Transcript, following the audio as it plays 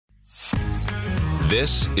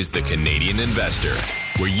This is The Canadian Investor,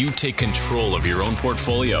 where you take control of your own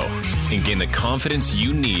portfolio and gain the confidence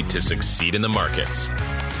you need to succeed in the markets.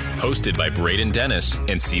 Hosted by Braden Dennis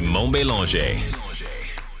and Simon Bélanger.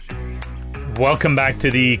 Welcome back to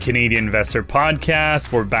the Canadian Investor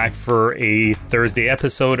Podcast. We're back for a Thursday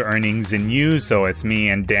episode, earnings and news. So it's me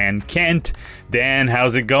and Dan Kent. Dan,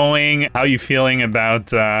 how's it going? How are you feeling about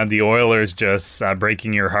the Oilers just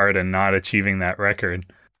breaking your heart and not achieving that record?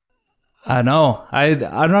 I know.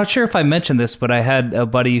 I'm not sure if I mentioned this, but I had a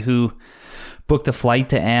buddy who booked a flight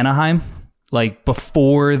to Anaheim like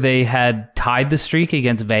before they had tied the streak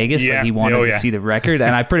against Vegas. Yeah. Like he wanted to see the record.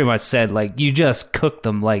 And I pretty much said, like, you just cooked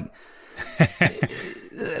them. Like,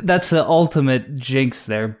 that's the ultimate jinx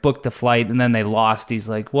there. Booked the flight and then they lost. He's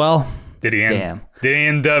like, well, Did he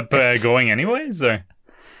end up going anyways? Or?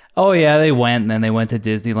 Oh yeah, they went, and then they went to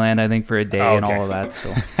Disneyland, I think, for a day and all of that.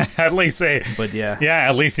 So at least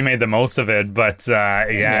at least he made the most of it. But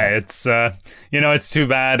it's it's too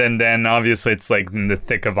bad. And then obviously it's like in the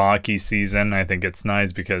thick of hockey season. I think it's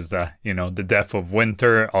nice because the depth of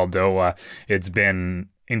winter. Although it's been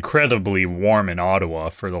incredibly warm in Ottawa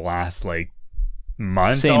for the last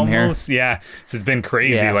month. Same almost. Here. Yeah, it's been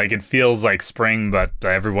crazy. Yeah. Like it feels like spring, but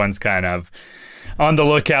everyone's kind of on the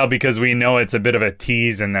lookout because we know it's a bit of a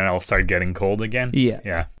tease and then it'll start getting cold again.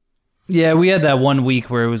 Yeah, we had that 1 week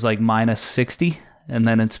where it was like minus 60 and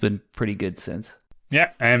then it's been pretty good since.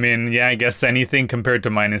 Yeah, I mean, I guess anything compared to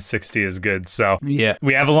minus 60 is good. So yeah,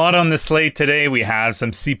 we have a lot on the slate today. We have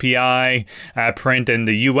some CPI print in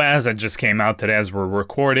the U.S. that just came out today as we're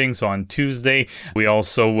recording, so on Tuesday. We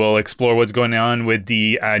also will explore what's going on with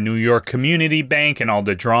the New York Community Bank and all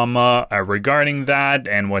the drama regarding that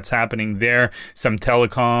and what's happening there. Some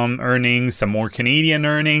telecom earnings, some more Canadian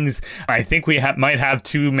earnings. I think we might have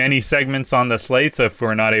too many segments on the slate, so if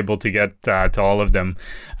we're not able to get to all of them,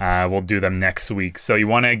 we'll do them next week. So you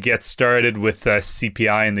want to get started with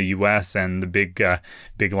CPI in the U.S. and the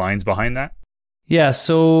big lines behind that? Yeah,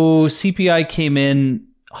 so CPI came in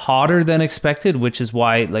hotter than expected, which is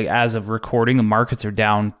why, as of recording, the markets are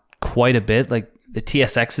down quite a bit. Like the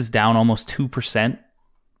TSX is down almost 2%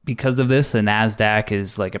 because of this. The NASDAQ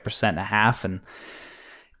is like 1.5%, and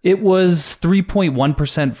it was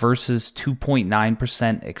 3.1% versus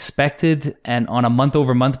 2.9% expected. And on a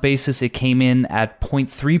month-over-month basis, it came in at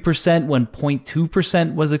 0.3% when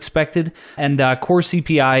 0.2% was expected. And core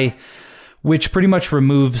CPI, which pretty much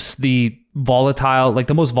removes the volatile,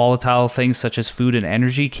 the most volatile things such as food and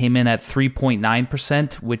energy, came in at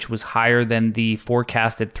 3.9%, which was higher than the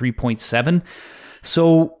forecasted 3.7%.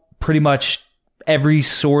 So pretty much every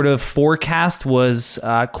sort of forecast was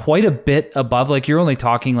quite a bit above. You're only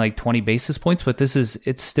talking 20 basis points, but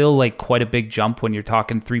it's still quite a big jump when you're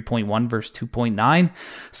talking 3.1 versus 2.9.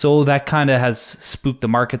 So that kind of has spooked the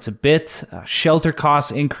markets a bit. Shelter costs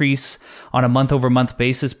increase on a month over month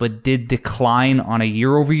basis, but did decline on a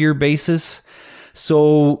year over year basis.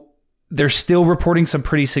 So they're still reporting some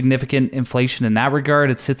pretty significant inflation in that regard.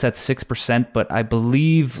 It sits at 6%, but I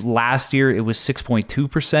believe last year it was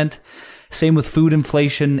 6.2%. Same with food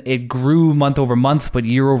inflation. It grew month over month, but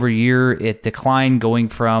year over year, it declined, going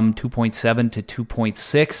from 2.7 to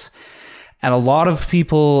 2.6. And a lot of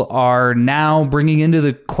people are now bringing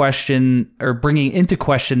into question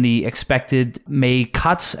the expected May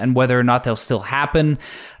cuts and whether or not they'll still happen.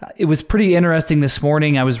 It was pretty interesting this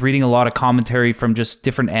morning. I was reading a lot of commentary from just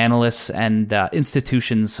different analysts and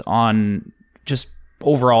institutions on just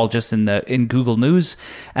overall just in Google News.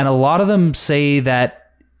 And a lot of them say that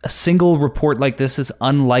a single report like this is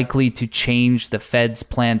unlikely to change the Fed's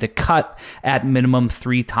plan to cut at minimum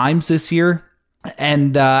 3 times this year.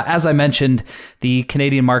 And as I mentioned, the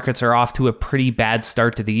Canadian markets are off to a pretty bad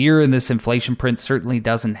start to the year, and this inflation print certainly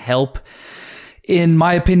doesn't help. In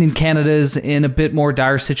my opinion, Canada is in a bit more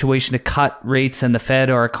dire situation to cut rates, and the Fed,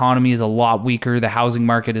 our economy is a lot weaker. The housing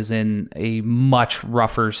market is in a much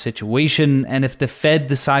rougher situation. And if the Fed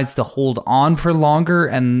decides to hold on for longer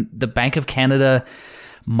and the Bank of Canada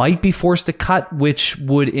might be forced to cut, which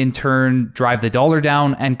would in turn drive the dollar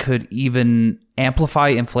down and could even amplify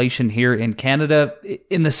inflation here in Canada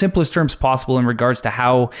in the simplest terms possible in regards to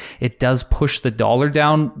how it does push the dollar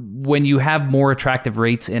down. When you have more attractive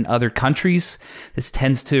rates in other countries, this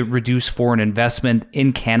tends to reduce foreign investment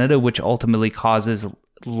in Canada, which ultimately causes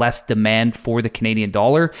less demand for the Canadian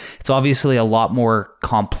dollar. It's obviously a lot more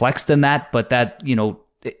complex than that, but that,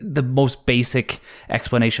 the most basic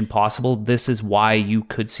explanation possible. This is why you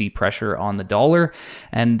could see pressure on the dollar.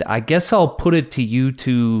 And I guess I'll put it to you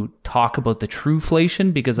to talk about the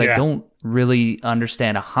trueflation, because I don't really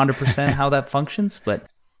understand 100% how that functions, but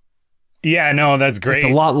Yeah, no, that's great. It's a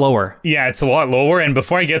lot lower. Yeah, it's a lot lower. And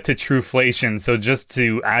before I get to Trueflation, so just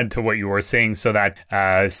to add to what you were saying, so that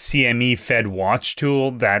CME Fed Watch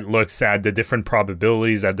tool that looks at the different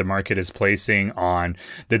probabilities that the market is placing on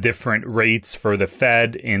the different rates for the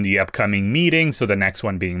Fed in the upcoming meeting. So the next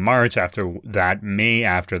one being March, after that May,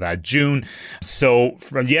 after that June. So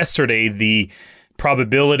from yesterday, the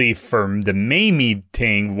probability for the May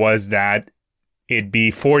meeting was that it'd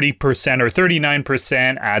be 40% or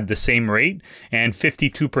 39% at the same rate and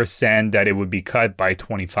 52% that it would be cut by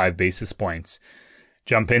 25 basis points.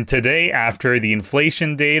 Jump in today after the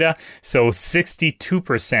inflation data. So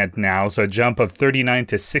 62% now. So a jump of 39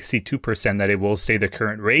 to 62% that it will stay the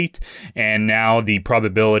current rate. And now the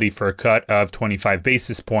probability for a cut of 25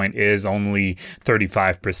 basis point is only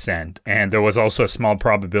 35%. And there was also a small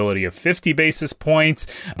probability of 50 basis points,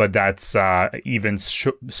 but that's even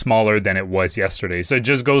smaller than it was yesterday. So it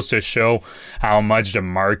just goes to show how much the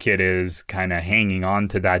market is kind of hanging on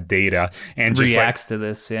to that data and just reacts to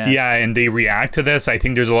this. Yeah. Yeah. And they react to this. I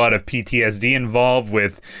think there's a lot of PTSD involved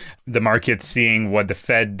with the market seeing what the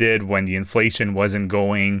Fed did when the inflation wasn't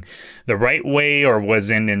going the right way or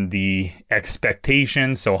wasn't in the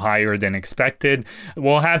expectation, so higher than expected.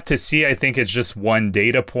 We'll have to see. I think it's just one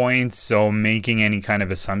data point, so making any kind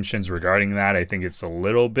of assumptions regarding that, I think it's a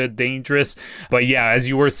little bit dangerous. But yeah, as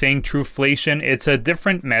you were saying, Trueflation, it's a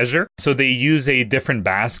different measure. So they use a different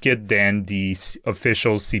basket than the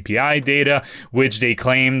official CPI data, which they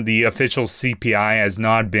claim the official CPI has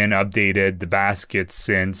not been updated, the basket,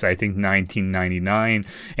 since I think 1999,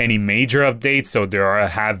 any major updates. So there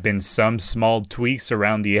have been some small tweaks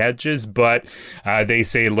around the edges, but they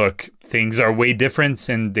say, look, things are way different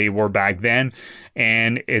than they were back then,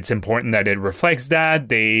 and it's important that it reflects that.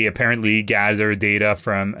 They apparently gather data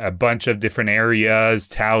from a bunch of different areas,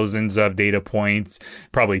 thousands of data points,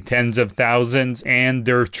 probably tens of thousands, and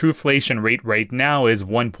their Trueflation rate right now is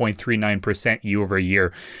 1.39% year over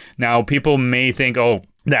year. Now, people may think, oh,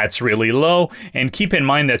 that's really low. And keep in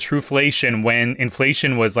mind that Trueflation, when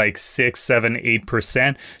inflation was like 6, 7,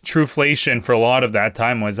 8%, Trueflation for a lot of that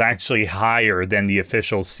time was actually higher than the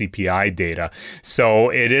official CPI data.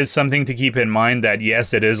 So it is something to keep in mind that,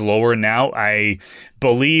 yes, it is lower now. I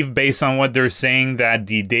believe, based on what they're saying, that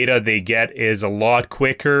the data they get is a lot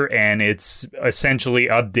quicker and it's essentially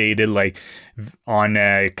updated like on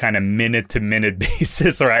a kind of minute-to-minute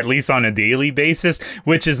basis, or at least on a daily basis,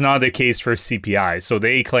 which is not the case for CPI. So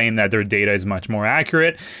they claim that their data is much more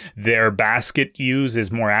accurate. Their basket use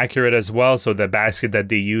is more accurate as well. So the basket that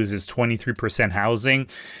they use is 23% housing,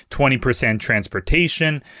 20%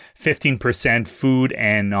 transportation, 15% food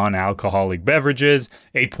and non-alcoholic beverages,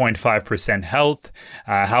 8.5% health,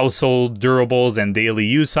 household durables and daily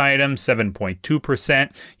use items,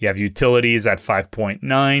 7.2%. You have utilities at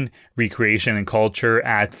 5.9%, recreation and culture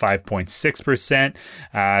at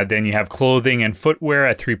 5.6%. Then you have clothing and footwear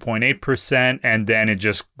at 3.8%. And then it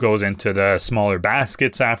just goes into the smaller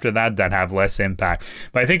baskets after that have less impact.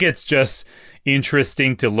 But I think it's just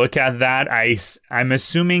interesting to look at that. I'm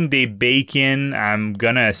assuming they bake in, I'm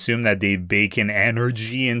gonna assume that they bake in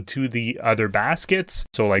energy into the other baskets.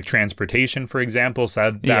 So like transportation, for example. So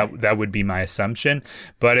that would be my assumption.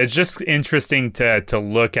 But it's just interesting to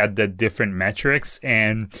look at the different metrics.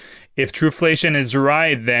 And if Trueflation is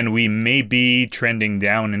right, then we may be trending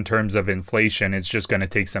down in terms of inflation. It's just going to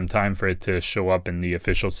take some time for it to show up in the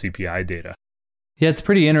official CPI data. Yeah, it's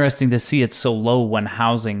pretty interesting to see it so low when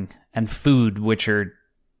housing and food, which are,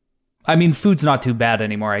 I mean, food's not too bad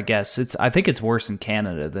anymore, I guess. I think it's worse in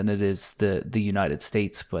Canada than it is the United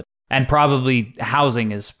States, and probably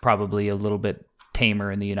housing is probably a little bit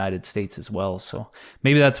tamer in the United States as well. So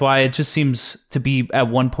maybe that's why it just seems to be at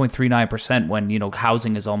 1.39% when,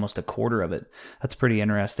 housing is almost a quarter of it. That's pretty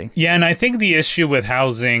interesting. Yeah, and I think the issue with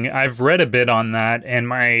housing, I've read a bit on that,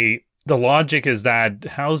 and the logic is that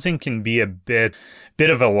housing can be a bit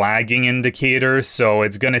of a lagging indicator. So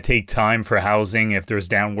it's going to take time for housing, if there's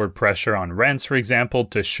downward pressure on rents, for example,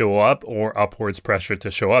 to show up, or upwards pressure to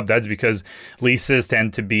show up. That's because leases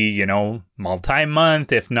tend to be,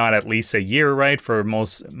 multi-month, if not at least a year, right, for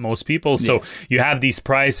most people. So you have these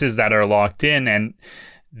prices that are locked in, and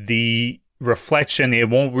the reflection, it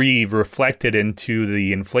won't be reflected into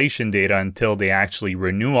the inflation data until they actually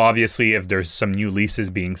renew. Obviously, if there's some new leases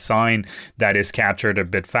being signed, that is captured a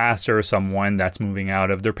bit faster. Someone that's moving out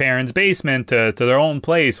of their parents' basement to their own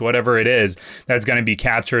place, whatever it is, that's going to be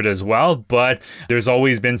captured as well. But there's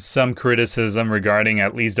always been some criticism regarding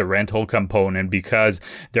at least the rental component, because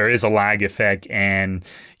there is a lag effect and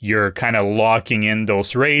you're kind of locking in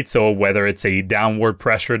those rates. So whether it's a downward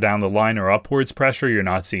pressure down the line or upwards pressure, you're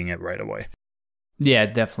not seeing it right away. Yeah,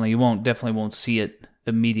 definitely. You definitely won't see it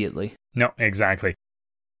immediately. No, exactly.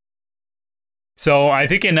 So I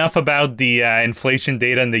think enough about the inflation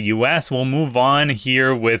data in the U.S. We'll move on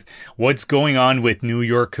here with what's going on with New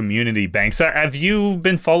York Community Bank. So have you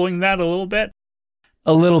been following that a little bit?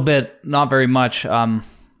 A little bit, not very much.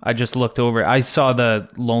 I just looked over. I saw the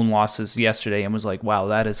loan losses yesterday and was like, wow,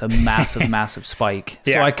 that is a massive, massive spike.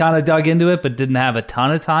 Yeah. So I kind of dug into it, but didn't have a ton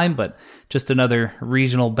of time. But just another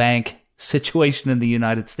regional bank situation in the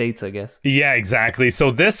United States, I guess. Yeah, exactly.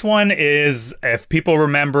 So this one is, if people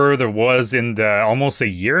remember, there was in the almost a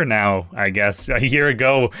year now, I guess, a year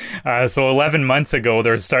ago. So 11 months ago,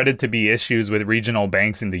 there started to be issues with regional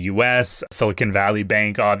banks in the U.S. Silicon Valley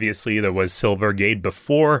Bank, obviously, there was Silvergate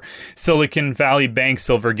before Silicon Valley Bank.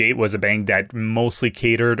 Silvergate was a bank that mostly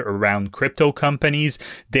catered around crypto companies.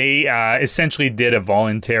 They essentially did a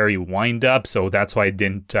voluntary wind up. So that's why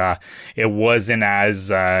it wasn't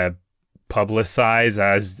as publicized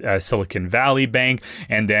as Silicon Valley Bank,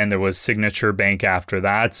 and then there was Signature Bank after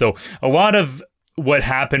that. So a lot of what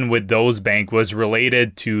happened with those banks was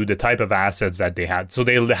related to the type of assets that they had. So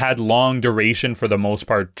they had long duration, for the most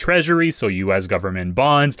part, treasury, so U.S. government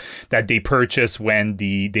bonds that they purchased when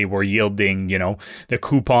they were yielding, the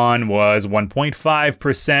coupon was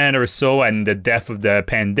 1.5% or so, and the depth of the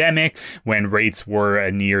pandemic when rates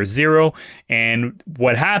were near zero. And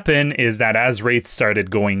what happened is that as rates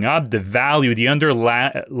started going up, the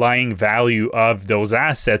underlying value of those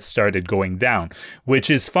assets started going down, which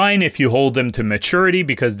is fine if you hold them to maturity,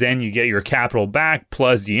 because then you get your capital back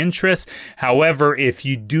plus the interest. However, if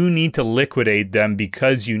you do need to liquidate them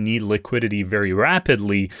because you need liquidity very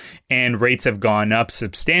rapidly and rates have gone up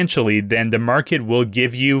substantially, then the market will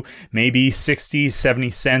give you maybe 60, 70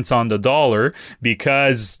 cents on the dollar,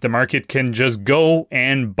 because the market can just go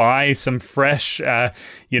and buy some fresh,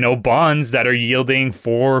 bonds that are yielding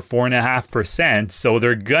 4.5%. So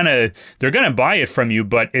they're gonna buy it from you,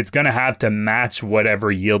 but it's gonna have to match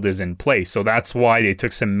whatever yield is in place. So that's why they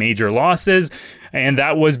took some major losses, and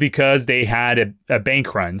that was because they had a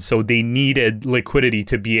bank run. So they needed liquidity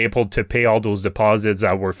to be able to pay all those deposits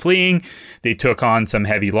that were fleeing. They took on some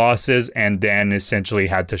heavy losses and then essentially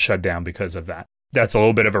had to shut down because of that. That's a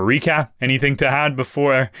little bit of a recap. Anything to add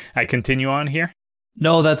before I continue on here?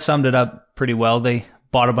 No, that summed it up pretty well. They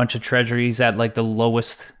bought a bunch of treasuries at like the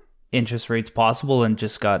lowest interest rates possible and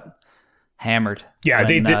just got hammered. Yeah,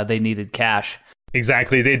 they needed cash.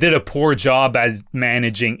 Exactly. They did a poor job as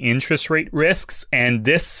managing interest rate risks. And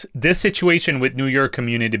this situation with New York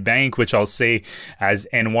Community Bank, which I'll say as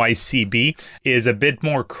NYCB, is a bit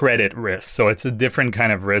more credit risk. So it's a different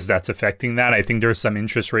kind of risk that's affecting that. I think there's some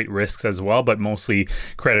interest rate risks as well, but mostly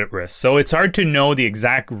credit risk. So it's hard to know the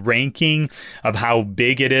exact ranking of how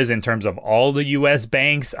big it is in terms of all the US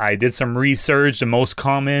banks. I did some research. The most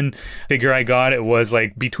common figure I got, it was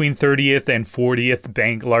like between 30th and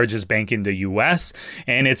 40th largest bank in the US.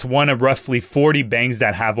 And it's one of roughly 40 banks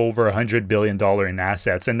that have over $100 billion in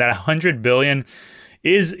assets. And that $100 billion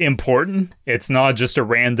is important. It's not just a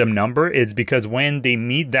random number. It's because when they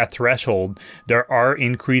meet that threshold, there are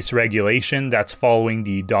increased regulation that's following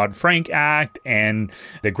the Dodd-Frank Act and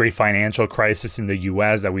the great financial crisis in the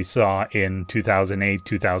US that we saw in 2008,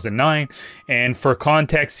 2009. And for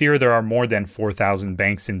context here, there are more than 4,000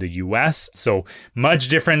 banks in the US. So much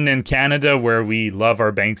different than Canada, where we love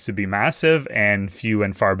our banks to be massive and few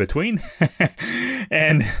and far between.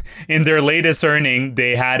 And in their latest earning,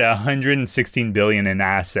 they had $116 billion in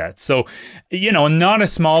assets. So, not a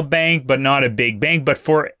small bank, but not a big bank. But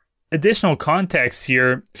for additional context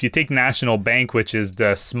here, if you take National Bank, which is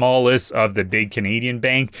the smallest of the big Canadian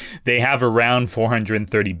bank, they have around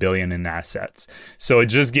 $430 billion in assets. So it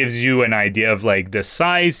just gives you an idea of like the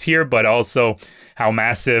size here, but also how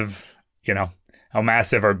massive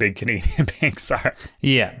our big Canadian banks are.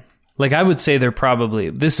 Yeah. Like I would say they're probably,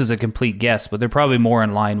 this is a complete guess, but they're probably more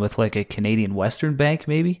in line with like a Canadian Western bank,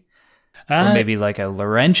 maybe. Or maybe like a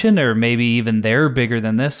Laurentian, or maybe even they're bigger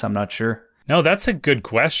than this. I'm not sure. No, that's a good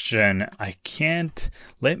question.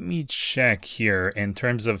 Let me check here in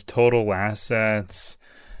terms of total assets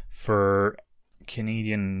for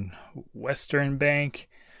Canadian Western Bank.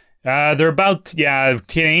 They're about,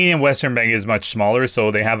 Canadian Western Bank is much smaller,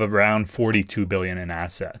 so they have around 42 billion in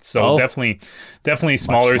assets. So definitely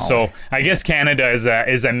smaller. So I guess Canada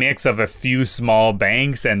is a mix of a few small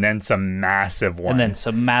banks and then some massive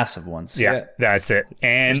ones. Yeah, that's it.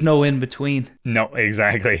 And there's no in between. No,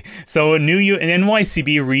 exactly. So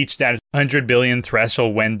NYCB reached that 100 billion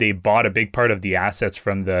threshold when they bought a big part of the assets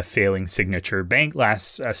from the failing Signature Bank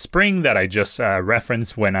last spring that I just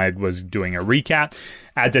referenced when I was doing a recap.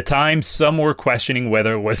 At the time, some were questioning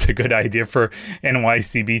whether it was a good idea for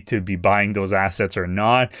NYCB to be buying those assets or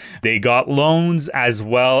not. They got loans as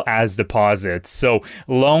well as deposits. So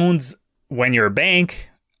loans, when you're a bank,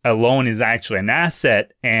 a loan is actually an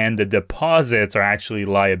asset and the deposits are actually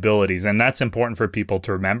liabilities. And that's important for people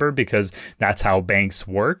to remember because that's how banks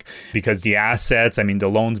work. Because the assets, the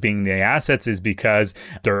loans being the assets is because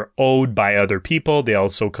they're owed by other people. They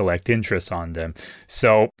also collect interest on them.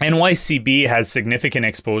 So NYCB has significant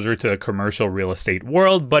exposure to the commercial real estate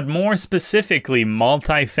world, but more specifically,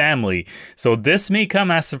 multifamily. So this may come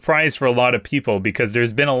as a surprise for a lot of people because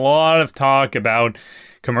there's been a lot of talk about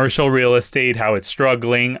commercial real estate, how it's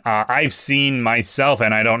struggling. I've seen myself,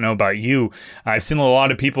 and I don't know about you, I've seen a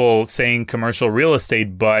lot of people saying commercial real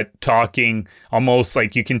estate, but talking almost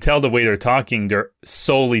like you can tell the way they're talking, they're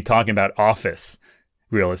solely talking about office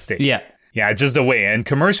real estate. Yeah. Yeah, just the way. And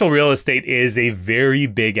commercial real estate is a very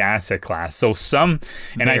big asset class. So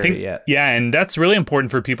and that's really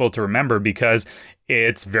important for people to remember because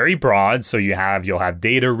it's very broad. So you'll have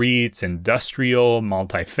data REITs, industrial,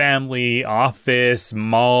 multifamily, office,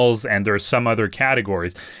 malls, and there's some other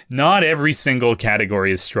categories. Not every single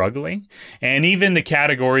category is struggling. And even the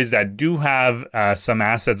categories that do have some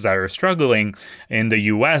assets that are struggling, in the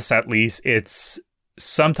US at least, it's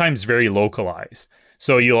sometimes very localized.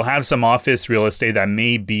 So you'll have some office real estate that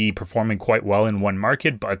may be performing quite well in one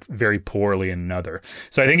market, but very poorly in another.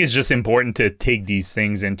 So I think it's just important to take these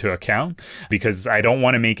things into account because I don't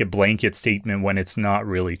want to make a blanket statement when it's not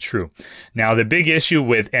really true. Now, the big issue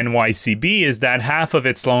with NYCB is that half of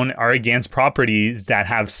its loan are against properties that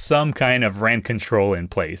have some kind of rent control in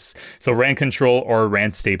place. So rent control or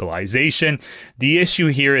rent stabilization. The issue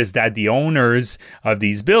here is that the owners of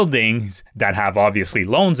these buildings that have obviously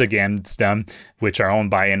loans against them, which are owned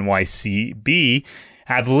by NYCB,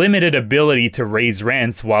 have limited ability to raise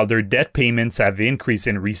rents while their debt payments have increased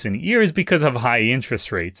in recent years because of high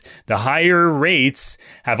interest rates. The higher rates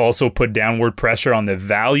have also put downward pressure on the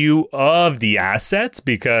value of the assets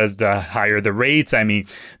because the higher the rates, the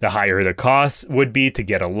higher the cost would be to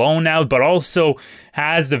get a loan out, but also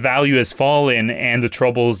as the value has fallen and the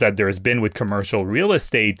troubles that there's been with commercial real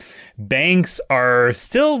estate, banks are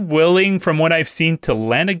still willing, from what I've seen, to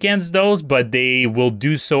lend against those, but they will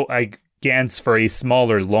do so against for a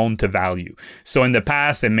smaller loan to value. So in the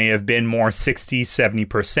past, it may have been more 60,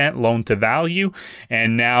 70% loan to value,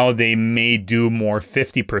 and now they may do more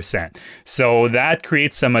 50%. So that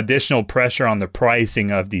creates some additional pressure on the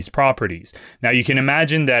pricing of these properties. Now you can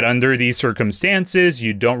imagine that under these circumstances,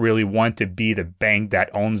 you don't really want to be the bank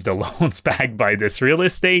that owns the loans backed by this real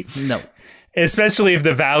estate. No. Especially if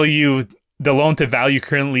the loan to value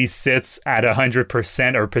currently sits at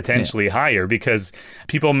 100% or potentially higher, because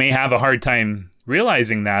people may have a hard time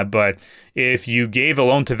realizing that. But if you gave a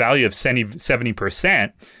loan to value of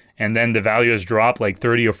 70% and then the value has dropped like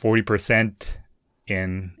 30 or 40%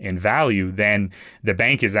 in value, then the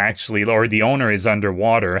bank is actually, or the owner is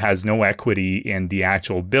underwater, has no equity in the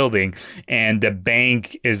actual building, and the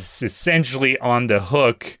bank is essentially on the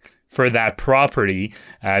hook for that property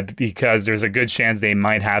because there's a good chance they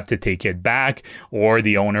might have to take it back or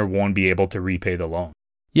the owner won't be able to repay the loan.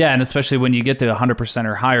 Yeah, and especially when you get to 100%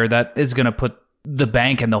 or higher, that is going to put the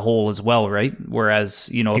bank in the hole as well, right? Whereas,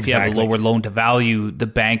 if you have a lower loan to value, the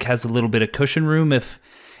bank has a little bit of cushion room if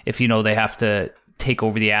they have to take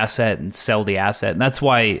over the asset and sell the asset. And that's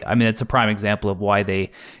why, it's a prime example of why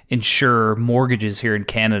they insure mortgages here in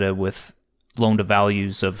Canada with loan to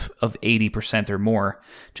values of 80% or more,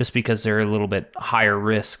 just because they're a little bit higher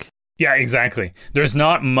risk. Yeah, exactly. There's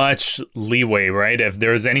not much leeway, right? If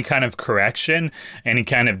there's any kind of correction, any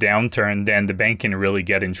kind of downturn, then the bank can really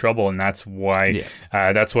get in trouble. And that's why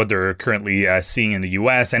that's what they're currently seeing in the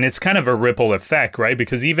US. And it's kind of a ripple effect, right?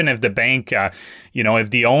 Because even if the bank, if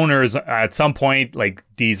the owners at some point, like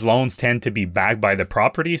these loans tend to be backed by the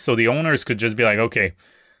property. So the owners could just be like, okay,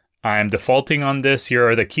 I'm defaulting on this. Here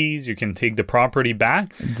are the keys. You can take the property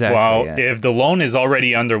back. Exactly. If the loan is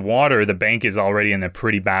already underwater, the bank is already in a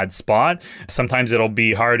pretty bad spot. Sometimes it'll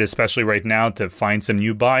be hard, especially right now, to find some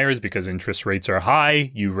new buyers because interest rates are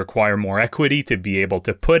high. You require more equity to be able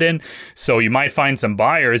to put in. So you might find some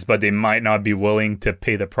buyers, but they might not be willing to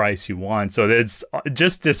pay the price you want. So it's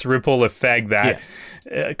just this ripple effect that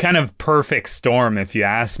kind of perfect storm, if you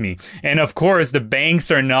ask me. And of course, the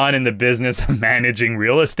banks are not in the business of managing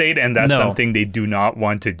real estate, and that's something they do not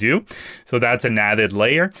want to do. So that's an added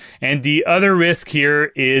layer. And the other risk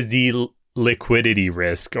here is the liquidity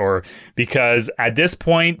risk, or because at this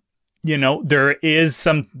point, there is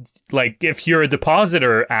some, like, if you're a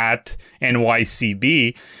depositor at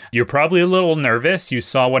NYCB, you're probably a little nervous. You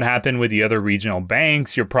saw what happened with the other regional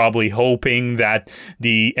banks. You're probably hoping that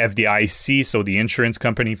the FDIC, so the insurance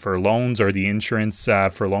company for loans, or the insurance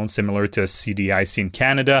for loans similar to CDIC in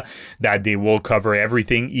Canada, that they will cover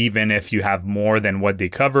everything, even if you have more than what they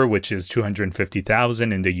cover, which is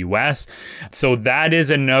 $250,000 in the US. So that is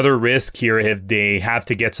another risk here if they have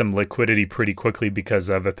to get some liquidity pretty quickly because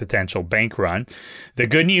of a potential bank run. The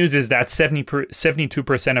good news is that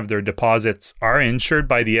 72% of their deposits are insured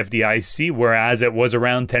by the FDIC, whereas it was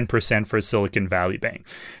around 10% for Silicon Valley Bank.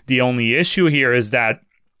 The only issue here is that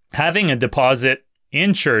having a deposit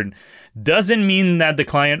insured doesn't mean that the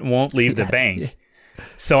client won't leave the bank.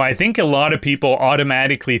 So I think a lot of people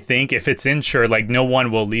automatically think if it's insured, like, no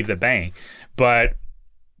one will leave the bank. But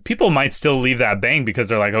people might still leave that bank because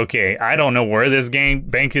they're like, okay, I don't know where this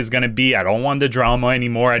bank is going to be. I don't want the drama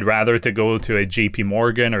anymore. I'd rather to go to a JP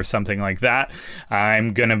Morgan or something like that.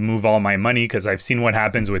 I'm going to move all my money because I've seen what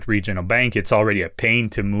happens with regional bank. It's already a pain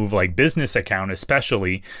to move, like, business account,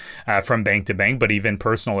 especially from bank to bank, but even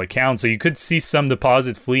personal accounts. So you could see some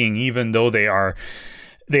deposit fleeing even though they are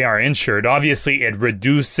insured. Obviously, it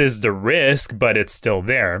reduces the risk, but it's still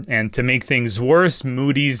there. And to make things worse,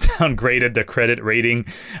 Moody's downgraded the credit rating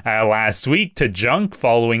last week to junk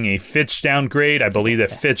following a Fitch downgrade. I believe the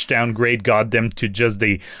Fitch downgrade got them to just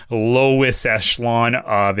the lowest echelon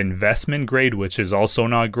of investment grade, which is also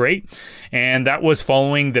not great. And that was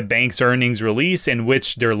following the bank's earnings release, in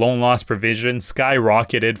which their loan loss provision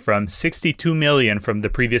skyrocketed from $62 million from the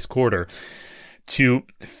previous quarter to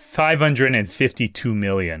 $552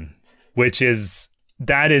 million, which is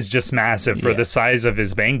just massive for the size of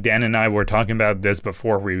his bank. Dan and I were talking about this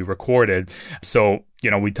before we recorded. So,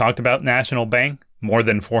 we talked about National Bank, more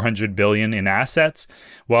than $400 billion in assets.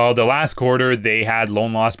 Well, the last quarter, they had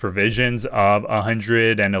loan loss provisions of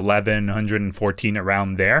 111, 114,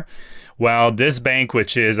 around there. Well, this bank,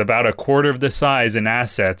 which is about a quarter of the size in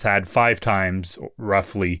assets, had 5 times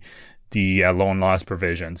roughly the loan loss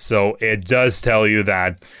provision. So it does tell you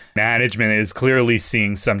that management is clearly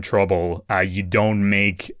seeing some trouble. You don't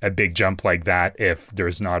make a big jump like that if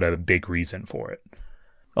there's not a big reason for it.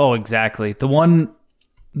 Oh, exactly. The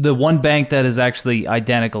one bank that is actually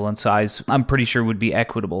identical in size, I'm pretty sure would be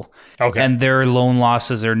Equitable. Okay. And their loan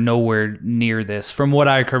losses are nowhere near this. From what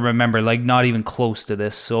I can remember, like, not even close to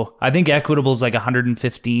this. So I think Equitable is like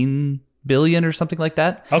 115 billion or something like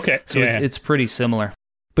that. Okay. So it's pretty similar.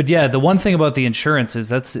 But yeah, the one thing about the insurance is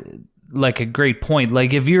that's like a great point.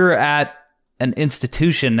 Like, if you're at an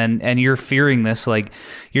institution and you're fearing this, like,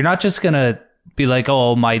 you're not just going to be like,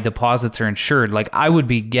 oh, my deposits are insured. Like, I would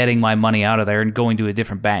be getting my money out of there and going to a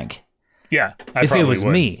different bank. Yeah. If it was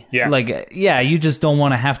me. Yeah. Like, yeah, you just don't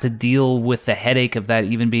want to have to deal with the headache of that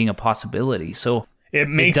even being a possibility. So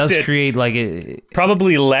it does create like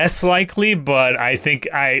probably less likely, but I think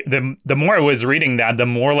the more I was reading that, the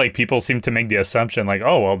more like people seem to make the assumption like,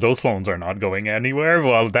 oh, well, those loans are not going anywhere.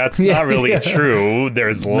 Well, that's not really true.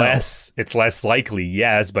 There's less. It's less likely,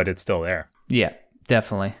 yes, but it's still there. Yeah,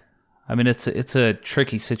 definitely. I mean, it's a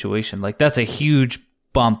tricky situation. Like, that's a huge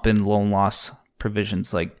bump in loan loss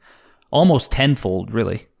provisions, like almost tenfold,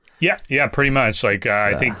 really. Yeah, pretty much. Like,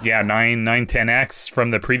 I think, 10x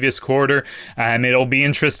from the previous quarter. It'll be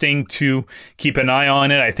interesting to keep an eye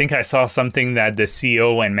on it. I think I saw something that the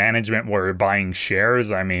CEO and management were buying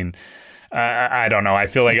shares. I mean, I don't know. I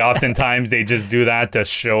feel like oftentimes they just do that to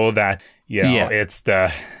show that, it's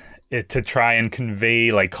to try and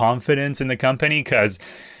convey like confidence in the company, because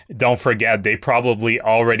don't forget, they probably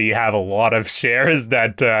already have a lot of shares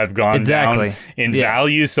that have gone down in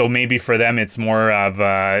value. So maybe for them, it's more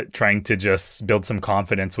of trying to just build some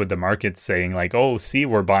confidence with the market, saying like, oh, see,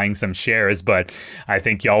 we're buying some shares. But I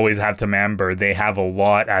think you always have to remember they have a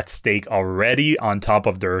lot at stake already on top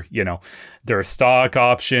of their stock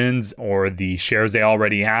options or the shares they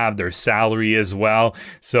already have, their salary as well.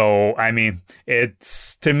 So, I mean,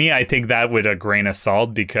 to me, I take that with a grain of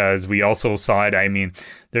salt, because we also saw it. I mean,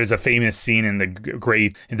 there's a famous scene in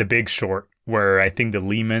The Big Short where I think the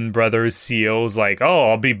Lehman Brothers CEO is like, oh,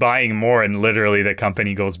 I'll be buying more. And literally the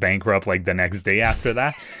company goes bankrupt like the next day after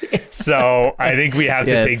that. So I think we have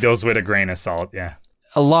to take those with a grain of salt. Yeah.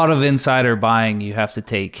 A lot of insider buying you have to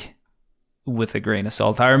take with a grain of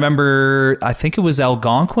salt. I remember, I think it was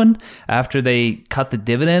Algonquin, after they cut the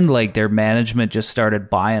dividend, like their management just started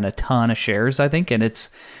buying a ton of shares, I think. And it's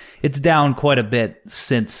down quite a bit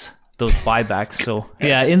since those buybacks. So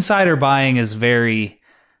yeah, insider buying is very,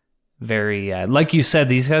 very, like you said,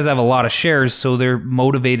 these guys have a lot of shares, so they're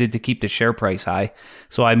motivated to keep the share price high.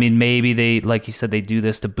 So, I mean, maybe they, like you said, they do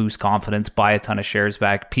this to boost confidence, buy a ton of shares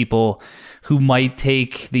back. People who might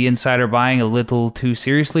take the insider buying a little too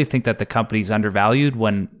seriously think that the company's undervalued,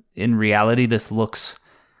 when in reality, this looks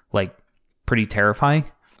like pretty terrifying.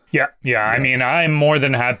 Yeah. I mean, I'm more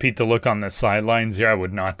than happy to look on the sidelines here. I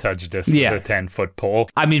would not touch this with a 10-foot pole.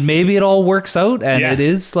 I mean, maybe it all works out and it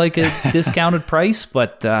is like a discounted price,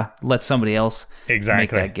 but let somebody else make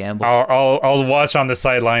that gamble. I'll watch on the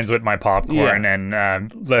sidelines with my popcorn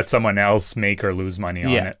and let someone else make or lose money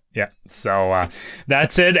on it. Yeah. So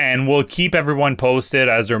that's it. And we'll keep everyone posted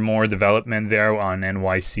as there's more development there on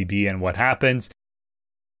NYCB and what happens.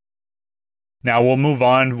 Now we'll move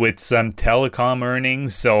on with some telecom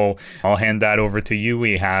earnings. So I'll hand that over to you.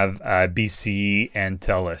 We have BCE and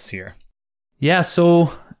TELUS here. Yeah,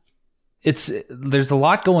 so there's a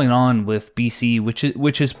lot going on with BCE,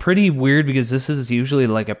 which is pretty weird because this is usually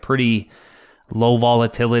like a pretty low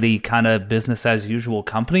volatility kind of business as usual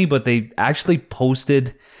company, but they actually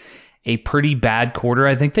posted a pretty bad quarter.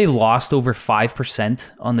 I think they lost over 5%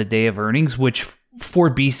 on the day of earnings, which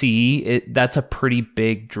for BCE, that's a pretty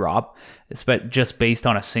big drop, just based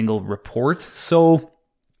on a single report. So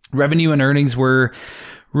revenue and earnings were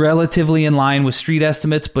relatively in line with street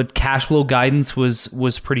estimates, but cash flow guidance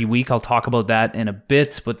was pretty weak. I'll talk about that in a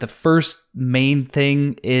bit. But the first main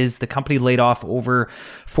thing is the company laid off over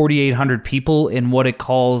 4,800 people in what it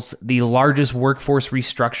calls the largest workforce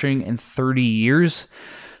restructuring in 30 years.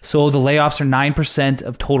 So the layoffs are 9%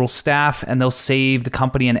 of total staff, and they'll save the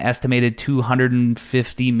company an estimated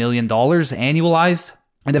 $250 million annualized.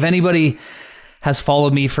 And if anybody has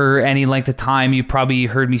followed me for any length of time, you probably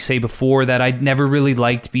heard me say before that I never really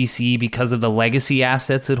liked BCE because of the legacy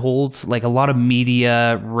assets it holds, like a lot of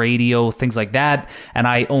media, radio, things like that. And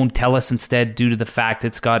I own TELUS instead due to the fact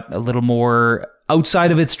it's got a little more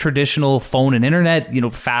outside of its traditional phone and internet,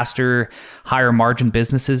 faster, higher margin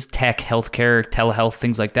businesses, tech, healthcare, telehealth,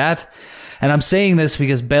 things like that. And I'm saying this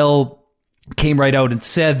because Bell came right out and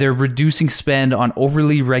said they're reducing spend on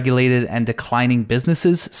overly regulated and declining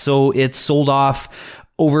businesses. So it sold off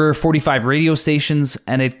over 45 radio stations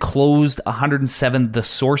and it closed 107 The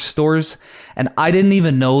Source stores. And I didn't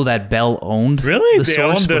even know that Bell owned The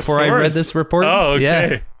Source before I read this report. Oh, okay.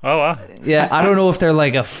 Yeah. Oh, wow. Yeah, I don't know if they're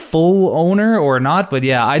like a full owner or not, but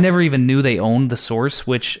yeah, I never even knew they owned The Source,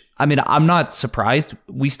 which, I mean, I'm not surprised.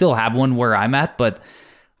 We still have one where I'm at, but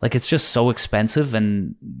like it's just so expensive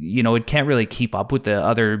and, it can't really keep up with the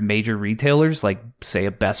other major retailers, like say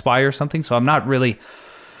a Best Buy or something. So I'm not really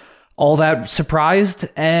all that surprised.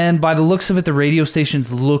 And by the looks of it, the radio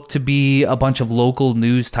stations look to be a bunch of local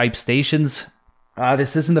news type stations.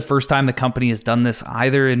 This isn't the first time the company has done this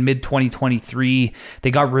either. In mid-2023,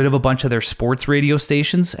 they got rid of a bunch of their sports radio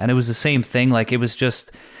stations, and it was the same thing. Like, it was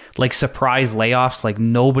just like surprise layoffs. Like,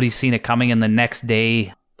 nobody's seen it coming. And the next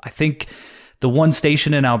day, I think the one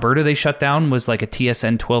station in Alberta they shut down was like a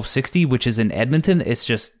TSN 1260, which is in Edmonton. It's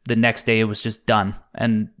just the next day it was just done,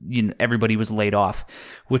 and everybody was laid off,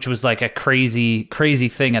 which was like a crazy, crazy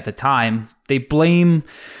thing at the time. They blame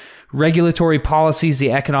regulatory policies,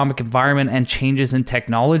 the economic environment, and changes in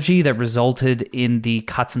technology that resulted in the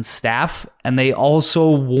cuts in staff. And they also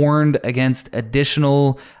warned against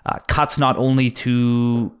additional cuts, not only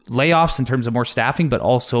to layoffs in terms of more staffing, but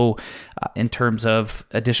also in terms of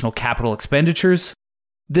additional capital expenditures.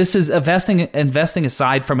 This is investing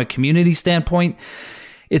aside from a community standpoint.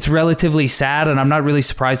 It's relatively sad, and I'm not really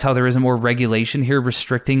surprised how there isn't more regulation here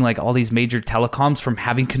restricting like all these major telecoms from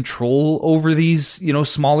having control over these,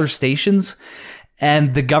 smaller stations.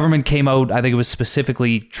 And the government came out, I think it was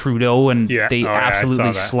specifically Trudeau, and they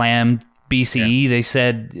absolutely slammed BCE. They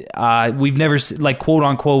said, we've never, like, quote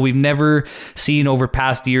unquote, we've seen over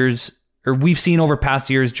past years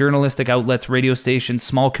journalistic outlets, radio stations,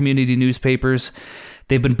 small community newspapers.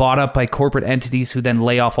 They've been bought up by corporate entities who then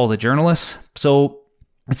lay off all the journalists. So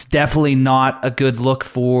it's definitely not a good look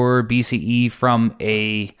for BCE from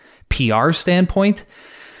a PR standpoint.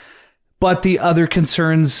 But the other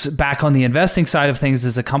concerns back on the investing side of things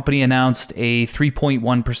is the company announced a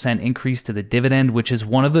 3.1% increase to the dividend, which is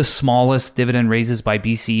one of the smallest dividend raises by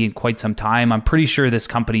BCE in quite some time. I'm pretty sure this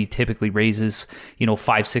company typically raises,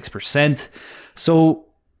 5-6%. So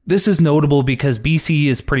this is notable because BCE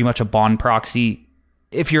is pretty much a bond proxy.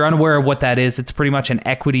 If you're unaware of what that is, it's pretty much an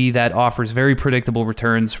equity that offers very predictable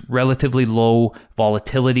returns, relatively low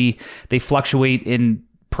volatility. They fluctuate in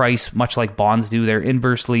price much like bonds do. They're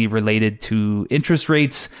inversely related to interest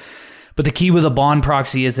rates. But the key with a bond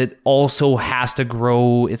proxy is it also has to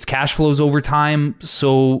grow its cash flows over time.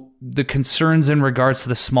 So the concerns in regards to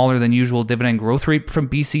the smaller than usual dividend growth rate from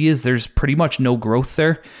BCE is there's pretty much no growth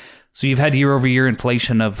there. So you've had year over year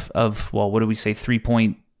inflation of well, what do we say,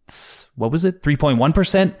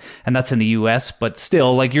 3.1%, and that's in the US, but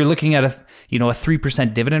still, like, you're looking at a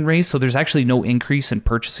 3% dividend raise, so there's actually no increase in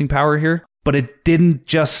purchasing power here. But it didn't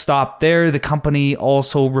just stop there. The company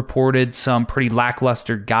also reported some pretty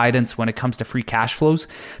lackluster guidance when it comes to free cash flows.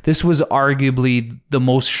 This was arguably the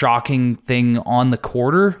most shocking thing on the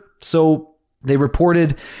quarter. So they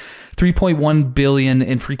reported $3.1 billion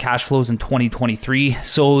in free cash flows in 2023.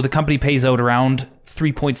 So the company pays out around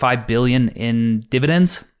 $3.5 billion in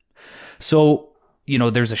dividends. So,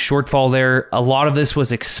 there's a shortfall there. A lot of this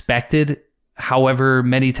was expected. However,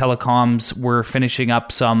 many telecoms were finishing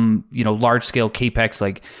up some, large-scale capex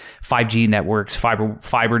like 5G networks,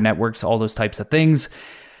 fiber networks, all those types of things.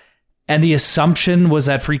 And the assumption was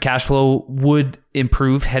that free cash flow would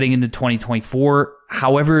improve heading into 2024.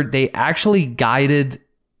 However, they actually guided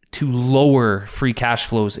to lower free cash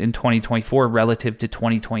flows in 2024 relative to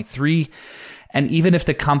 2023. And even if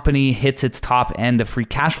the company hits its top end of free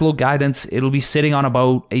cash flow guidance, it'll be sitting on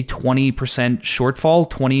about a 20% shortfall,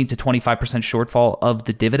 20 to 25% shortfall of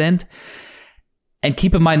the dividend. And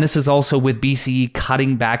keep in mind, this is also with BCE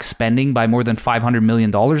cutting back spending by more than $500 million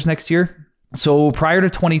next year. So prior to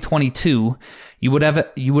 2022, you would have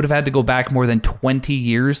had to go back more than 20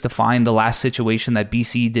 years to find the last situation that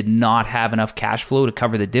BCE did not have enough cash flow to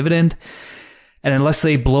cover the dividend. And unless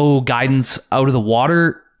they blow guidance out of the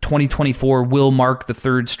water, 2024 will mark the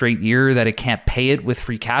third straight year that it can't pay it with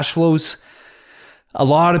free cash flows. A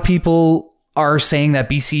lot of people are saying that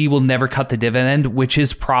BCE will never cut the dividend, which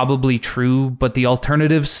is probably true, but the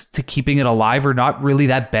alternatives to keeping it alive are not really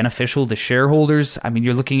that beneficial to shareholders. I mean,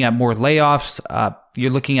 you're looking at more layoffs. You're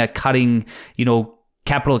looking at cutting,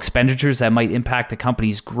 capital expenditures that might impact the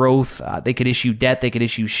company's growth. They could issue debt. They could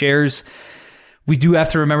issue shares. We do have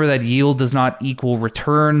to remember that yield does not equal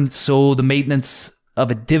return. So the maintenance of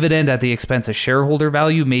a dividend at the expense of shareholder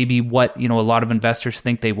value may be what, a lot of investors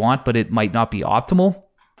think they want, but it might not be optimal.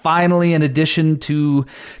 Finally, in addition to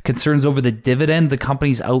concerns over the dividend, the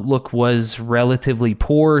company's outlook was relatively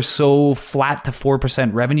poor. So flat to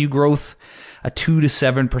 4% revenue growth, a 2 to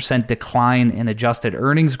 7% decline in adjusted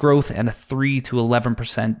earnings growth, and a 3 to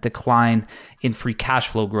 11% decline in free cash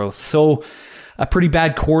flow growth. So a pretty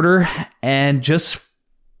bad quarter, and just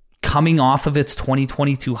coming off of its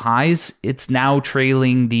 2022 highs, it's now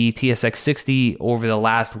trailing the TSX 60 over the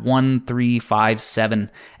last 1, 3, 5,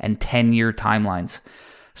 7, and 10-year timelines.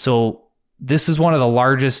 So this is one of the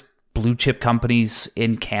largest blue chip companies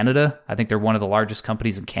in Canada. I think they're one of the largest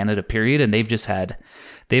companies in Canada, period. And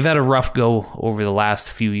they've had a rough go over the last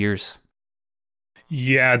few years.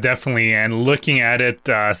 Yeah, definitely. And looking at it,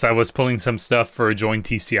 so I was pulling some stuff for Join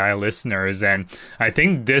TCI listeners, and I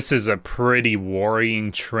think this is a pretty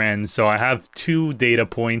worrying trend. So I have two data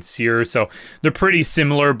points here. So they're pretty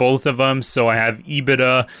similar, both of them. So I have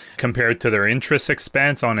EBITDA compared to their interest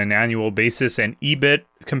expense on an annual basis, and EBIT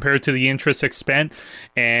compared to the interest expense.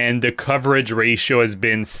 And the coverage ratio has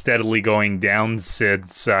been steadily going down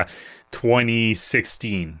since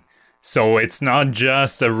 2016. So it's not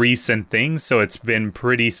just a recent thing. So it's been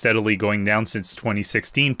pretty steadily going down since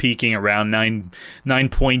 2016, peaking around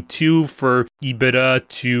 9.2 for EBITDA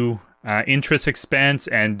to interest expense,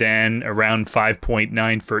 and then around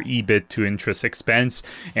 5.9 for EBIT to interest expense.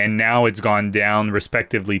 And now it's gone down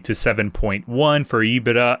respectively to 7.1 for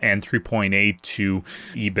EBITDA and 3.8 to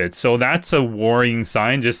EBIT. So that's a worrying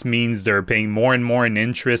sign. Just means they're paying more and more in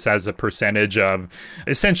interest as a percentage of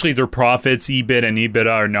essentially their profits. EBIT and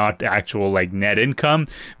EBITDA are not actual like net income,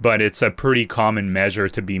 but it's a pretty common measure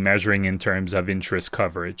to be measuring in terms of interest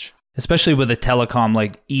coverage. Especially with a telecom,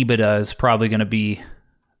 like EBITDA is probably going to be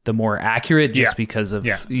the more accurate just because of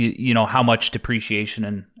how much depreciation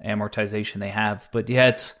and amortization they have. But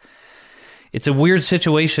yeah, it's a weird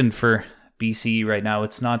situation for BCE right now.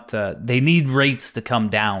 It's not they need rates to come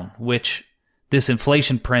down, which this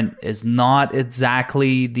inflation print is not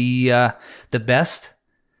exactly the best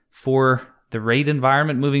for the rate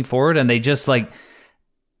environment moving forward. And they just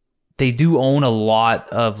they do own a lot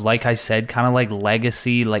of, like I said, kind of like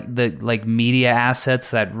legacy, like media assets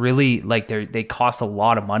that really they cost a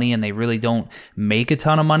lot of money and they really don't make a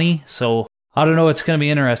ton of money. So I don't know. It's going to be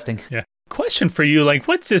interesting. Yeah. Question for you,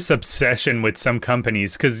 what's this obsession with some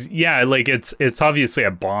companies? Because it's obviously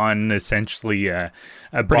a bond, essentially a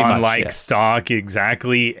bond-like stock,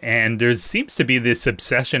 exactly. And there seems to be this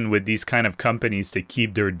obsession with these kind of companies to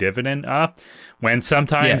keep their dividend up, when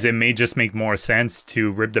sometimes it may just make more sense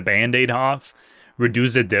to rip the Band-Aid off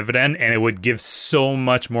reduce the dividend, and it would give so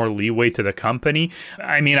much more leeway to the company.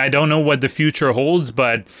 I mean, I don't know what the future holds,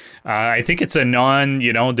 but I think it's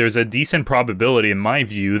there's a decent probability in my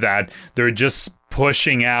view that they're just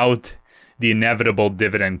pushing out the inevitable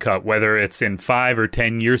dividend cut, whether it's in 5 or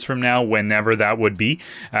 10 years from now, whenever that would be,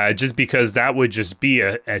 just because that would just be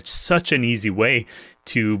such an easy way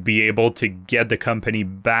to be able to get the company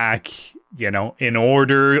back, in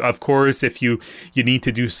order. Of course, if you need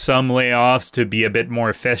to do some layoffs to be a bit more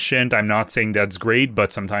efficient, I'm not saying that's great,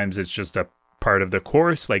 but sometimes it's just a part of the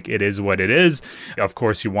course. Like, it is what it is. Of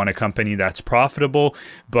course, you want a company that's profitable,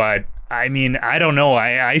 but I mean, I don't know.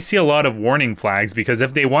 I see a lot of warning flags, because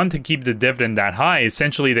if they want to keep the dividend that high,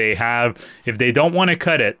 essentially if they don't want to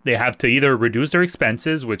cut it, they have to either reduce their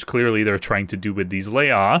expenses, which clearly they're trying to do with these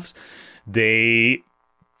layoffs. They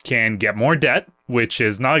can get more debt, which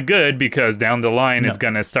is not good, because down the line it's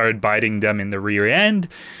going to start biting them in the rear end,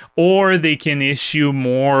 or they can issue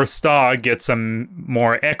more stock, get some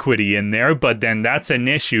more equity in there. But then that's an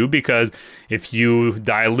issue, because if you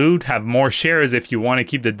dilute, have more shares, if you want to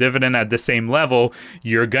keep the dividend at the same level,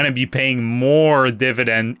 you're going to be paying more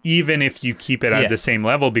dividend even if you keep it at the same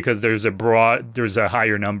level, because there's a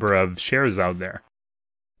higher number of shares out there.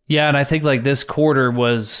 Yeah, and I think like this quarter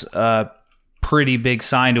was pretty big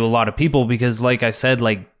sign to a lot of people, because like I said,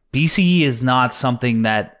 like BCE is not something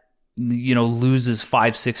that loses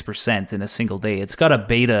 5-6% in a single day. It's got a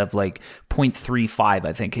beta of like 0.35.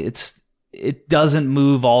 I think it doesn't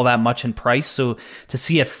move all that much in price, so to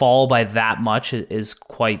see it fall by that much is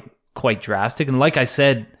quite drastic. And like I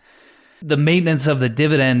said, the maintenance of the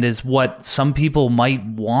dividend is what some people might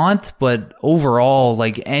want, but overall,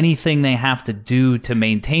 like anything they have to do to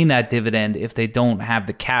maintain that dividend, if they don't have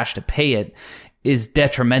the cash to pay it, is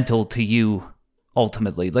detrimental to you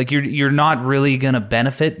ultimately. Like you're not really going to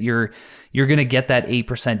benefit. You're going to get that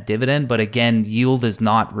 8% dividend, but again, yield is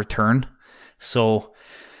not return. So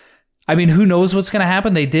I mean, who knows what's going to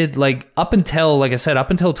happen? They did up until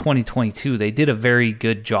 2022, they did a very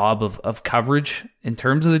good job of coverage in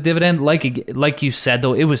terms of the dividend. Like you said,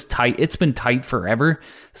 though, it was tight. It's been tight forever.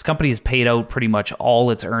 This company has paid out pretty much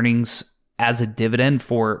all its earnings as a dividend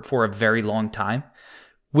for a very long time,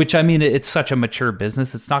 which, I mean, it's such a mature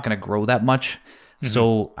business. It's not going to grow that much. Mm-hmm.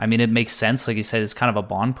 So, I mean, it makes sense. Like you said, it's kind of a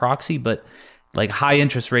bond proxy, but like high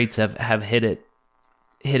interest rates have hit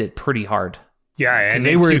it pretty hard. Yeah, and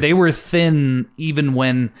they were thin even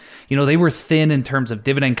when, they were thin in terms of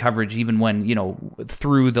dividend coverage, even when,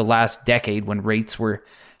 through the last decade when rates were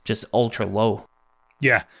just ultra low.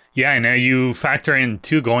 Yeah. Yeah. And you factor in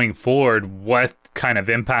too, going forward, what kind of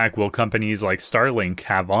impact will companies like Starlink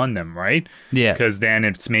have on them, right? Yeah. Because then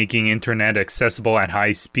it's making internet accessible at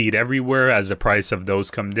high speed everywhere. As the price of those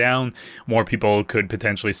come down, more people could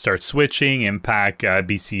potentially start switching, impact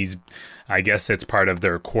BC's. I guess it's part of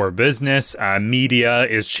their core business. Media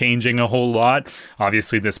is changing a whole lot.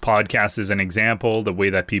 Obviously, this podcast is an example. The way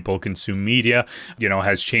that people consume media,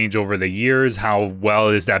 has changed over the years. How well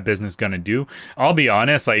is that business going to do? I'll be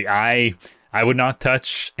honest, like I would not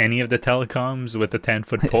touch any of the telecoms with a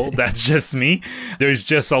 10-foot pole. That's just me. There's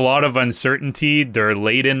just a lot of uncertainty. They're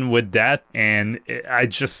laden with debt. And I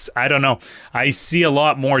don't know. I see a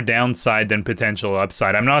lot more downside than potential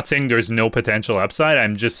upside. I'm not saying there's no potential upside.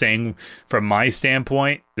 I'm just saying from my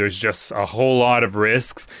standpoint, there's just a whole lot of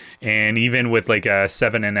risks. And even with like a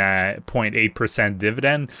 7.8%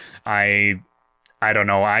 dividend, I don't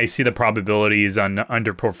know. I see the probabilities on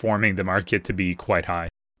underperforming the market to be quite high.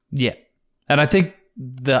 Yeah. And I think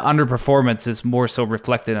the underperformance is more so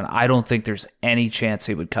reflected, and I don't think there's any chance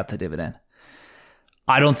they would cut the dividend.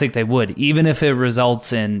 I don't think they would, even if it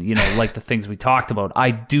results in, like the things we talked about.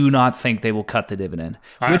 I do not think they will cut the dividend,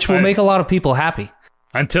 which will make a lot of people happy.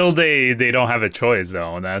 Until they don't have a choice,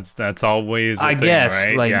 though. That's always the thing,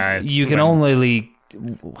 guess, right? You can only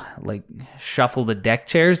shuffle the deck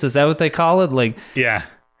chairs. Is that what they call it? Yeah.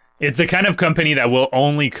 It's the kind of company that will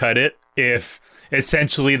only cut it if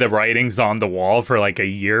essentially the writing's on the wall for like a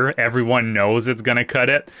year. Everyone knows it's going to cut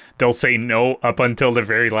it. They'll say no up until the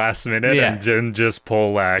very last minute and just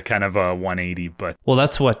pull kind of a 180. But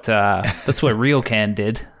that's what Ryokan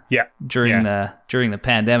did. Yeah. During the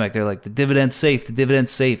pandemic, they're like, the dividend's safe. And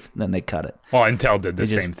then they cut it. Well, Intel did the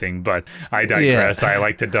same thing, but I digress. I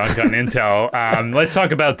like to dunk on Intel. Let's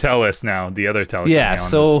talk about TELUS now, the other telecom. Yeah,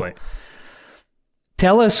 so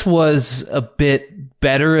TELUS was a bit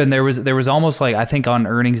better, and there was almost like, I think on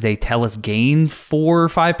earnings day, TELUS gained 4 or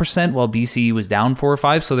 5%, while BCE was down 4 or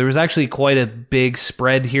 5. So there was actually quite a big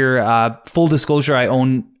spread here. Full disclosure, I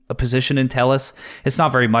own a position in TELUS. It's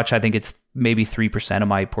not very much. I think it's maybe 3% of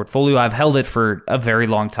my portfolio. I've held it for a very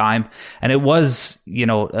long time, and it was,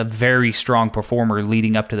 a very strong performer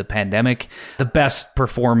leading up to the pandemic. The best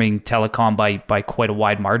performing telecom by quite a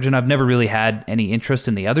wide margin. I've never really had any interest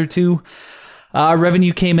in the other two.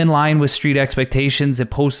 Revenue came in line with street expectations.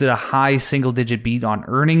 It posted a high single-digit beat on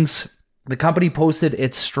earnings. The company posted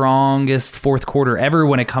its strongest fourth quarter ever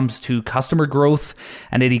when it comes to customer growth,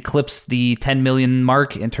 and it eclipsed the 10 million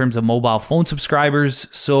mark in terms of mobile phone subscribers.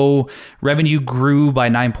 So revenue grew by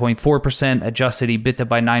 9.4%, adjusted EBITDA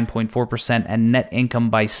by 9.4%, and net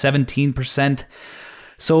income by 17%.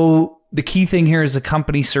 So the key thing here is the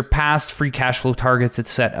company surpassed free cash flow targets it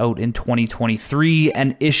set out in 2023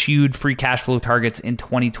 and issued free cash flow targets in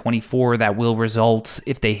 2024 that will result,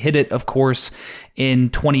 if they hit it, of course, in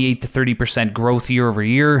 28 to 30% growth year over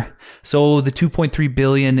year. So the $2.3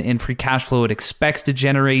 billion in free cash flow it expects to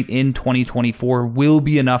generate in 2024 will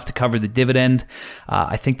be enough to cover the dividend.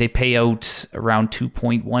 I think they pay out around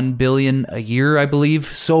 $2.1 billion a year, I believe.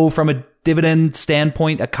 So from a dividend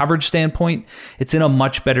standpoint, a coverage standpoint, it's in a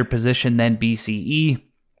much better position than BCE.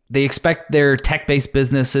 They expect their tech-based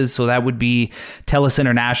businesses, so that would be TELUS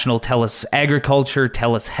International, TELUS Agriculture,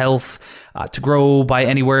 TELUS Health, to grow by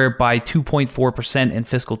anywhere by 2.4% in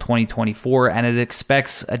fiscal 2024, and it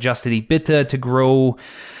expects adjusted EBITDA to grow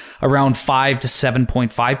around 5 to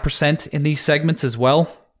 7.5% in these segments as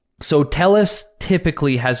well. So TELUS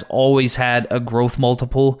typically has always had a growth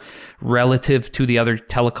multiple relative to the other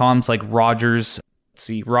telecoms like Rogers,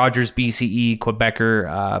 BCE,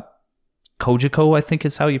 Quebecer, Cogeco, I think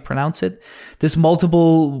is how you pronounce it. This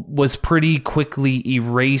multiple was pretty quickly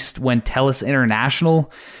erased when TELUS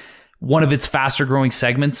International, one of its faster growing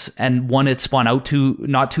segments and one it spun out to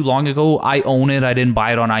not too long ago. I own it. I didn't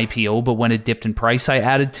buy it on IPO, but when it dipped in price, I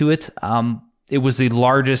added to it. It was the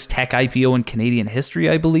largest tech IPO in Canadian history,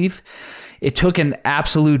 I believe. It took an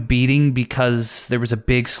absolute beating because there was a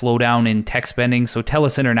big slowdown in tech spending. So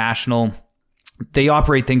TELUS International, they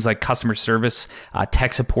operate things like customer service,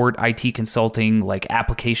 tech support, IT consulting, like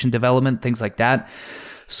application development, things like that.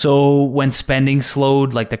 So when spending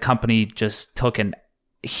slowed, like the company just took an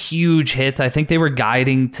huge hit. I think they were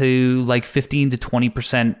guiding to like 15 to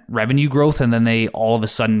 20% revenue growth, and then they all of a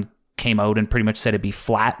sudden came out and pretty much said it'd be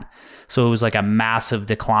flat. So it was like a massive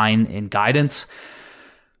decline in guidance.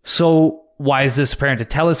 So why is this apparent to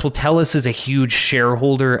TELUS? Well, TELUS is a huge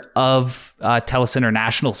shareholder of TELUS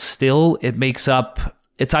International still. It makes up,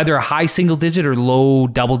 it's either a high single digit or low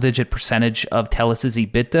double digit percentage of TELUS's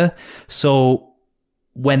EBITDA. So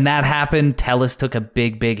when that happened, TELUS took a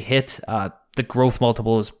big hit. The growth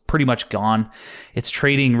multiple is pretty much gone. It's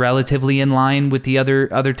trading relatively in line with the other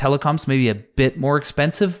telecoms, maybe a bit more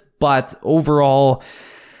expensive, but overall,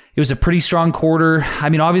 it was a pretty strong quarter. I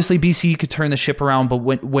mean, obviously, BCE could turn the ship around,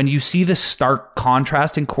 but when you see the stark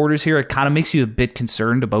contrast in quarters here, it kind of makes you a bit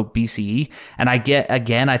concerned about BCE. And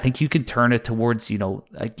I think you can turn it towards,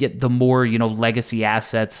 get the more, legacy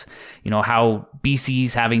assets, how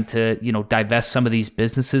BCE's having to, divest some of these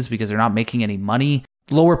businesses because they're not making any money.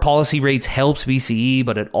 Lower policy rates helps BCE,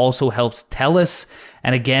 but it also helps TELUS.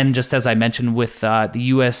 And again, just as I mentioned with the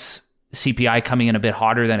US CPI coming in a bit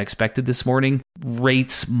hotter than expected this morning,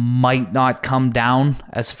 rates might not come down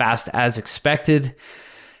as fast as expected.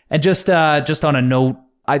 And just on a note,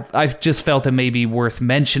 I've just felt it may be worth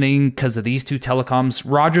mentioning because of these two telecoms.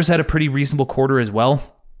 Rogers had a pretty reasonable quarter as well.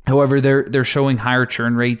 However, they're showing higher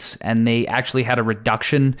churn rates, and they actually had a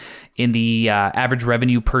reduction in the average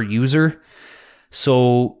revenue per user.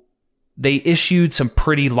 So they issued some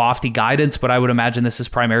pretty lofty guidance, but I would imagine this is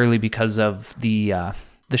primarily because of the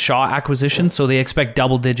Shaw acquisition. So they expect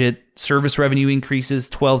double-digit service revenue increases,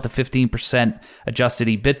 12 to 15% adjusted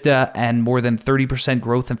EBITDA, and more than 30%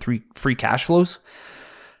 growth in free cash flows.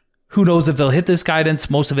 Who knows if they'll hit this guidance?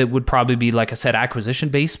 Most of it would probably be, like I said,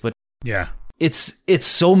 acquisition-based, but yeah, it's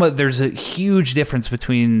so much. There's a huge difference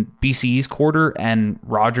between BCE's quarter and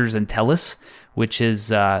Rogers and TELUS, which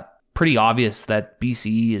is pretty obvious that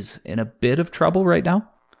BCE is in a bit of trouble right now.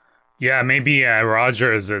 Yeah, maybe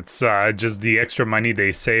Rogers, it's just the extra money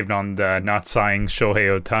they saved on the not signing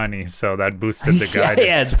Shohei Ohtani, so that boosted the guidance.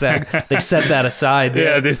 Yeah, exactly. They set that aside.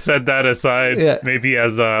 Yeah, they set that aside, yeah. Maybe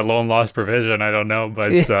as a loan loss provision, I don't know,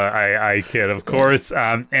 but I kid, of course.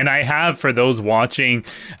 And I have, for those watching,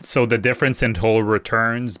 so the difference in total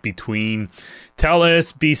returns between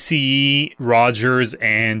TELUS, BCE, Rogers,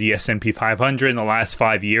 and the S&P 500 in the last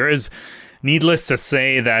 5 years, needless to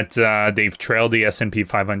say that they've trailed the S&P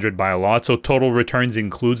 500 by a lot. So total returns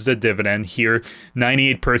includes the dividend here.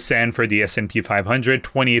 98% for the S&P 500,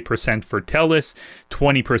 28% for TELUS,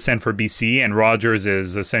 20% for BCE, and Rogers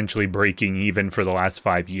is essentially breaking even for the last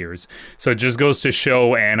 5 years. So it just goes to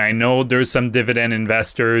show, and I know there's some dividend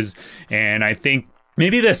investors, and I think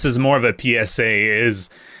maybe this is more of a PSA, is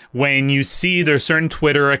when you see there's certain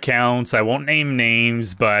Twitter accounts, I won't name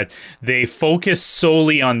names, but they focus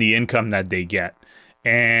solely on the income that they get.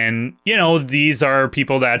 And, you know, these are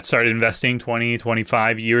people that started investing 20,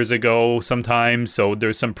 25 years ago sometimes. So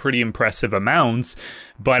there's some pretty impressive amounts.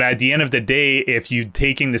 But at the end of the day, if you're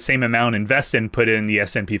taking the same amount invested and put it in the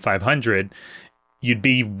S&P 500, you'd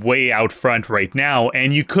be way out front right now.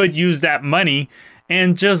 And you could use that money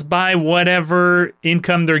and just buy whatever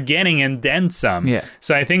income they're getting and then some. Yeah.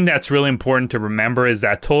 So I think that's really important to remember, is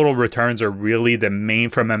that total returns are really the main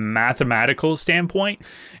from a mathematical standpoint.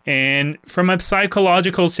 And from a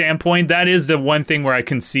psychological standpoint, that is the one thing where I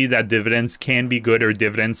can see that dividends can be good, or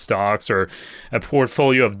dividend stocks, or a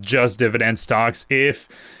portfolio of just dividend stocks, if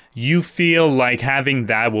you feel like having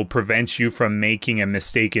that will prevent you from making a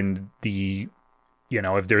mistake in the, you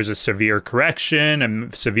know, if there's a severe correction,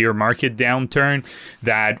 a severe market downturn,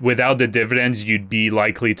 that without the dividends, you'd be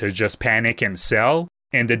likely to just panic and sell,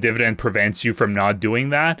 and the dividend prevents you from not doing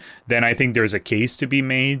that, then I think there's a case to be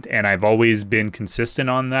made. And I've always been consistent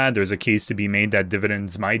on that. There's a case to be made that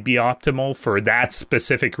dividends might be optimal for that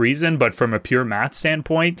specific reason. But from a pure math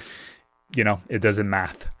standpoint, you know, it doesn't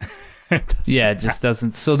math. Yeah, it just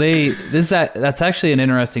doesn't. So that's actually an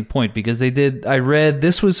interesting point, because I read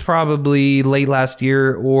this was probably late last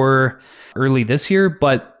year or early this year,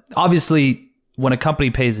 but obviously when a company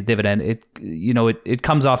pays a dividend, it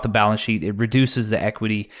comes off the balance sheet, it reduces the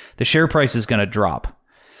equity, the share price is going to drop.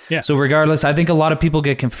 Yeah. So regardless, I think a lot of people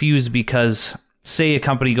get confused because, say a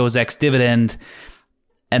company goes ex-dividend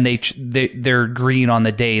and they're green on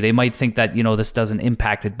the day, they might think that, you know, this doesn't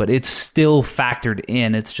impact it, but it's still factored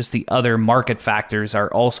in. It's just the other market factors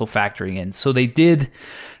are also factoring in. So they did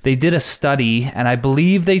a study, and I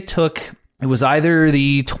believe it was either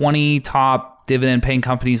the 20 top dividend paying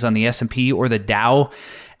companies on the S&P or the Dow,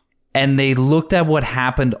 and they looked at what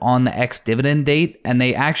happened on the ex-dividend date, and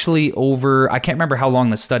they actually I can't remember how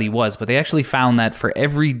long the study was, but they actually found that for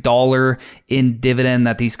every dollar in dividend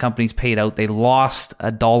that these companies paid out, they lost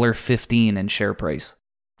 $1.15 in share prich.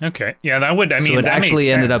 Okay. Yeah, that would, so it actually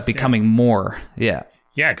ended up becoming more. Yeah.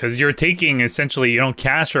 Yeah, because you're taking essentially, you don't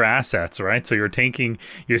cash or assets, right? So you're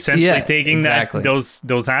essentially taking exactly.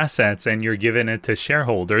 those assets and you're giving it to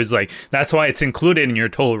shareholders. Like, that's why it's included in your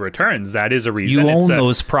total returns. That is a reason. You own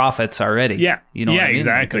those profits already. Yeah, you know what I mean?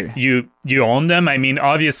 Exactly. Like you own them. I mean,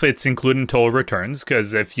 obviously it's included in total returns,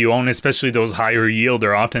 because if you own especially those higher yield,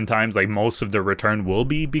 or oftentimes like most of the return will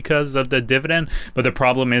be because of the dividend. But the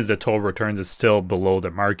problem is the total returns is still below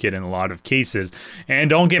the market in a lot of cases.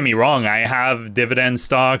 And don't get me wrong, I have dividend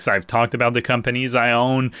stocks. I've talked about the companies I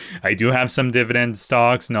own. I do have some dividend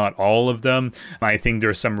stocks, not all of them. I think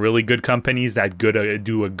there's some really good companies that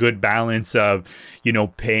do a good balance of, you know,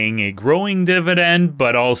 paying a growing dividend,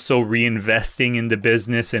 but also reinvesting in the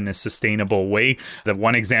business in a sustainable way. The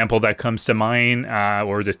one example that comes to mind,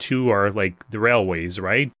 or the two, are like the railways,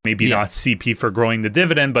 right? Maybe not CP for growing the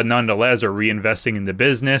dividend, but nonetheless are reinvesting in the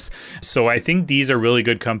business. So I think these are really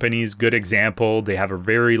good companies, good example. They have a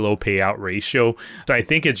very low payout ratio. So I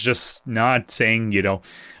think it's just not saying, you know,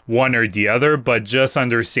 one or the other, but just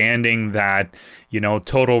understanding that, you know,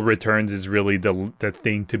 total returns is really the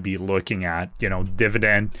thing to be looking at. You know,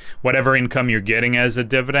 dividend, whatever income you're getting as a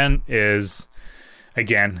dividend is,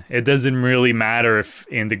 again, it doesn't really matter if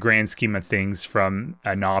in the grand scheme of things from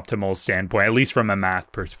an optimal standpoint, at least from a math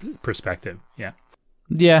perspective. Yeah.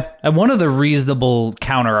 Yeah. And one of the reasonable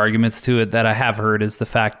counter arguments to it that I have heard is the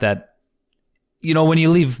fact that, you know, when you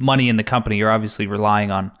leave money in the company, you're obviously relying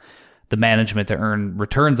on the management to earn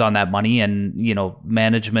returns on that money. And, you know,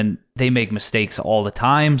 management, they make mistakes all the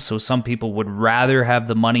time. So some people would rather have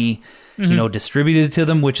the money, you know, distributed to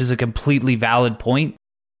them, which is a completely valid point.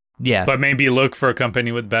 Yeah. But maybe look for a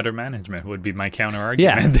company with better management would be my counter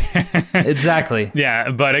argument. Yeah, exactly. Yeah.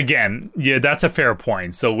 But again, yeah, that's a fair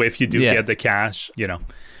point. So if you do get the cash, you know,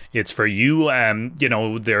 it's for you. You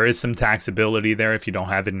know, there is some taxability there if you don't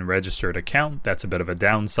have it in a registered account. That's a bit of a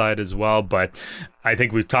downside as well. But I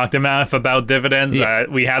think we've talked enough about dividends. Yeah.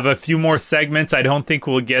 We have a few more segments. I don't think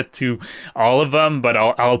we'll get to all of them, but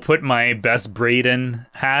I'll put my best Braden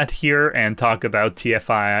hat here and talk about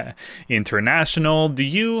TFI International. Do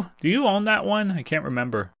you own that one? I can't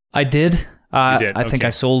remember. I did. You did? I think I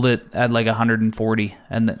sold it at like 140,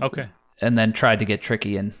 and okay. and then tried to get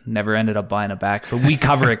tricky and never ended up buying it back. But we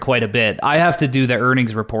cover it quite a bit. I have to do the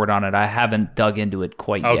earnings report on it. I haven't dug into it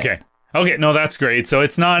quite yet. Okay, no, that's great. So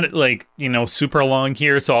it's not like, super long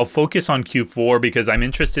here. So I'll focus on Q4 because I'm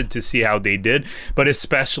interested to see how they did. But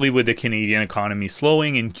especially with the Canadian economy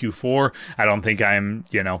slowing in Q4, I don't think I'm,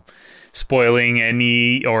 spoiling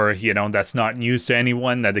any, or that's not news to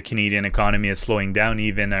anyone that the Canadian economy is slowing down.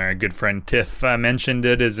 Even our good friend Tiff mentioned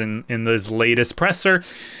it is in his latest presser.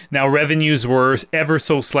 Now revenues were ever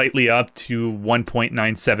so slightly up to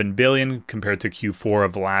 1.97 billion compared to Q4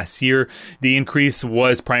 of last year. The increase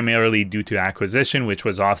was primarily due to acquisition, which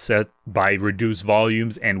was offset by reduced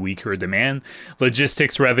volumes and weaker demand.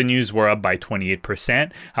 Logistics revenues were up by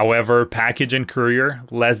 28%. However, package and courier,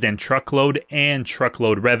 less than truckload, and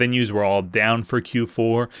truckload revenues were all down for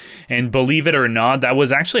Q4. And believe it or not, that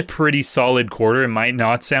was actually a pretty solid quarter. It might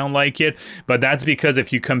not sound like it, but that's because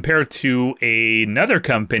if you compare to another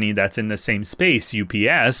company that's in the same space,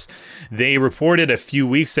 UPS, they reported a few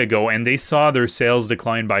weeks ago and they saw their sales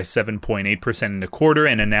decline by 7.8% in the quarter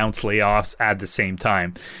and announced layoffs at the same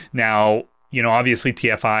time. Now, obviously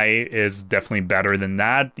TFI is definitely better than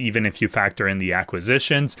that, even if you factor in the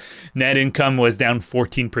acquisitions. Net income was down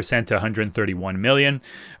 14% to 131 million.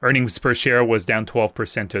 Earnings per share was down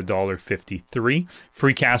 12% to $1.53.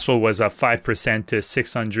 Free cash flow was up 5% to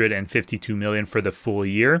 652 million for the full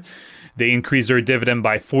year. They increased their dividend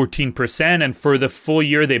by 14%, and for the full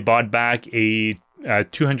year, they bought back a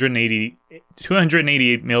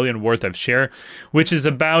 288 million worth of share, which is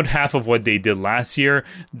about half of what they did last year.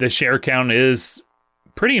 The share count is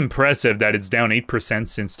pretty impressive that it's down 8%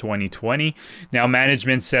 since 2020. Now,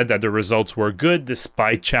 management said that the results were good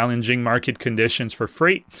despite challenging market conditions for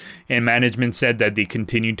freight, and management said that they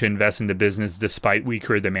continued to invest in the business despite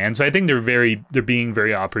weaker demand. So I think they're being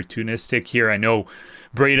very opportunistic here. I know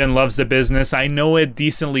Braden loves the business. I know it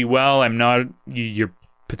decently well. You're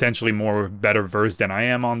potentially more better versed than I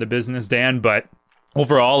am on the business, Dan, but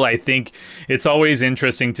overall, I think it's always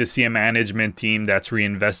interesting to see a management team that's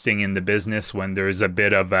reinvesting in the business when there's a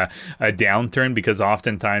bit of a downturn, because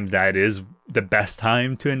oftentimes that is the best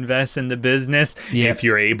time to invest in the business if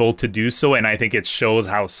you're able to do so. And I think it shows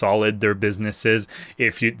how solid their business is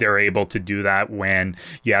if they're able to do that when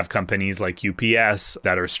you have companies like UPS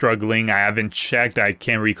that are struggling. I haven't checked. I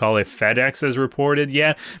can't recall if FedEx has reported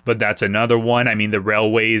yet, but that's another one. I mean, the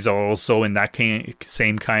railways are also in that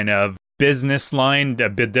same kind of business line, a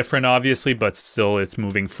bit different obviously, but still it's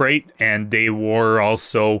moving freight. And they were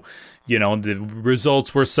also, the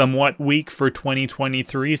results were somewhat weak for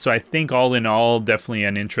 2023. So I think all in all, definitely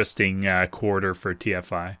an interesting quarter for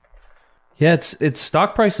TFI. Yeah, its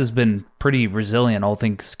stock price has been pretty resilient, all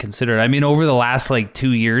things considered. I mean, over the last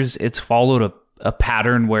 2 years, it's followed a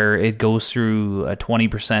pattern where it goes through a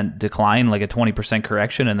 20% decline, like a 20%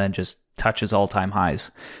 correction, and then just touches all-time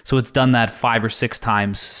highs. So it's done that 5 or 6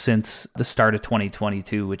 times since the start of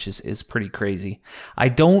 2022, which is pretty crazy. I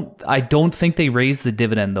don't think they raised the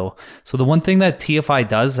dividend though. So the one thing that TFI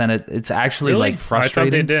does, and it's actually really? Frustrating. I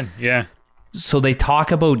thought they did. Yeah. So they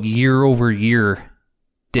talk about year over year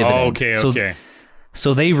dividend. Oh, okay.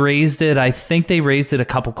 So they raised it, I think they raised it a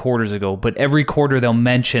couple quarters ago, but every quarter they'll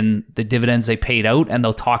mention the dividends they paid out and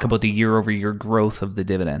they'll talk about the year over year growth of the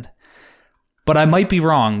dividend. But I might be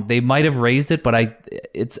wrong. They might have raised it, but I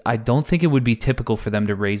don't think it would be typical for them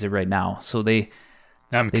to raise it right now. So they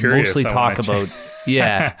mostly talk about,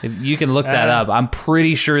 if you can look that up. I'm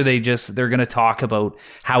pretty sure they're going to talk about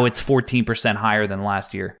how it's 14% higher than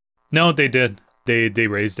last year. No, they did. They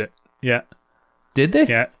raised it. Yeah. Did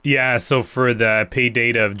they? Yeah. So for the pay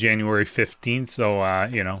date of January 15th, so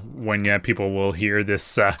when people will hear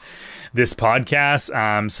this this podcast,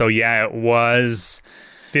 it was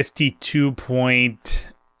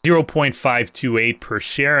 0.528 per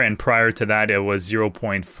share, and prior to that it was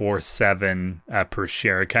 0.47 per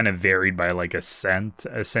share. It kind of varied by a cent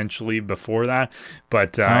essentially before that,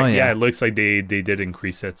 but it looks like they did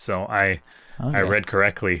increase it. So I read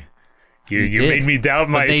correctly. You made me doubt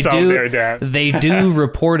myself there, Dan. They do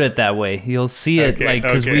report it that way. You'll see it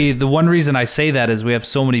because the one reason I say that is we have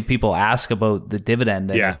so many people ask about the dividend.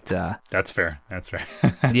 And that's fair.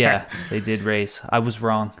 Yeah, they did raise. I was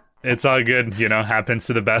wrong. It's all good, happens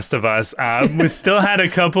to the best of us. We still had a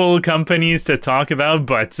couple companies to talk about,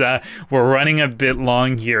 but we're running a bit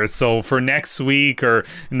long here. So for next week or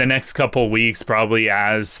in the next couple weeks, probably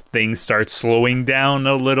as things start slowing down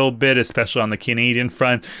a little bit, especially on the Canadian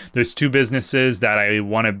front, there's 2 businesses that I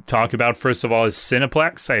want to talk about. First of all is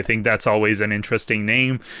Cineplex. I think that's always an interesting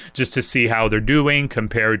name just to see how they're doing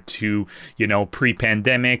compared to,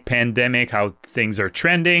 pre-pandemic, pandemic, how things are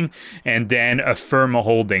trending. And then Affirma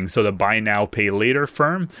Holdings. so the buy now, pay later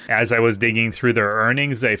firm. As I was digging through their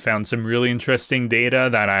earnings, I found some really interesting data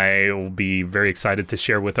that I will be very excited to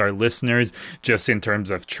share with our listeners, just in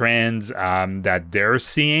terms of trends that they're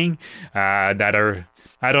seeing that are,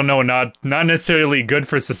 I don't know, not necessarily good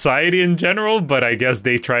for society in general, but I guess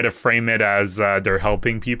they try to frame it as they're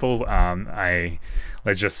helping people.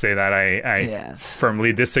 Let's just say that I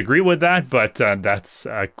firmly disagree with that, but that's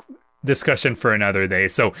a discussion for another day.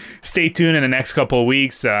 So stay tuned in the next couple of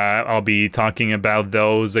weeks. I'll be talking about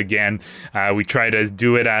those again. We try to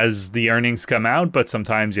do it as the earnings come out, but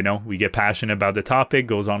sometimes, we get passionate about the topic,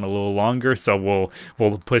 goes on a little longer. So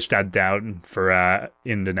we'll push that down for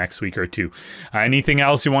in the next week or two. Anything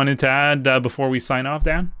else you wanted to add before we sign off,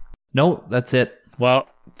 Dan? No, that's it. Well,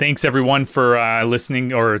 thanks everyone for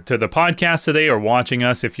listening or to the podcast today, or watching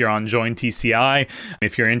us if you're on Join TCI.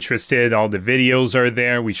 If you're interested, all the videos are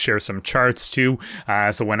there. We share some charts too.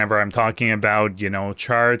 So whenever I'm talking about,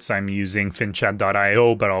 charts, I'm using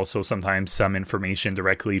finchat.io, but also sometimes some information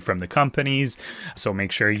directly from the companies. So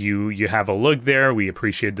make sure you have a look there. We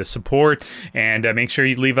appreciate the support, and make sure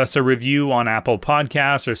you leave us a review on Apple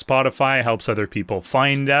Podcasts or Spotify. It helps other people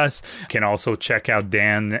find us. You can also check out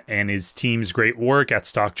Dan and his team's great work at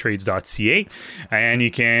stocktrades.ca, and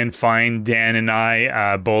you can find Dan and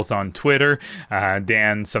I both on Twitter.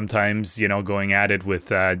 Dan sometimes going at it with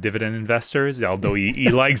dividend investors, although he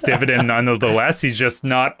likes dividend nonetheless. He's just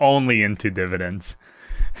not only into dividends.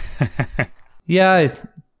 Yeah, I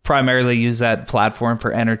primarily use that platform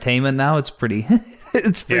for entertainment now. It's pretty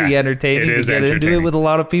entertaining to get into it with a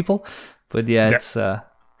lot of people. But it's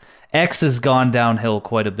X has gone downhill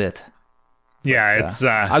quite a bit. Yeah, but, it's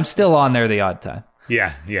I'm still on there the odd time.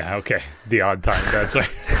 Yeah, okay. The odd time, that's right.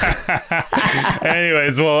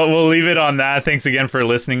 Anyways, we'll leave it on that. Thanks again for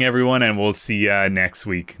listening, everyone, and we'll see you next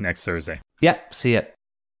Thursday. Yeah, see ya.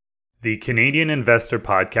 The Canadian Investor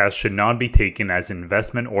Podcast should not be taken as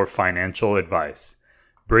investment or financial advice.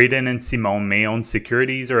 Braden and Simone may own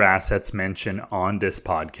securities or assets mentioned on this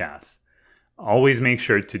podcast. Always make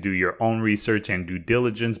sure to do your own research and due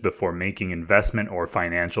diligence before making investment or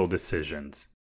financial decisions.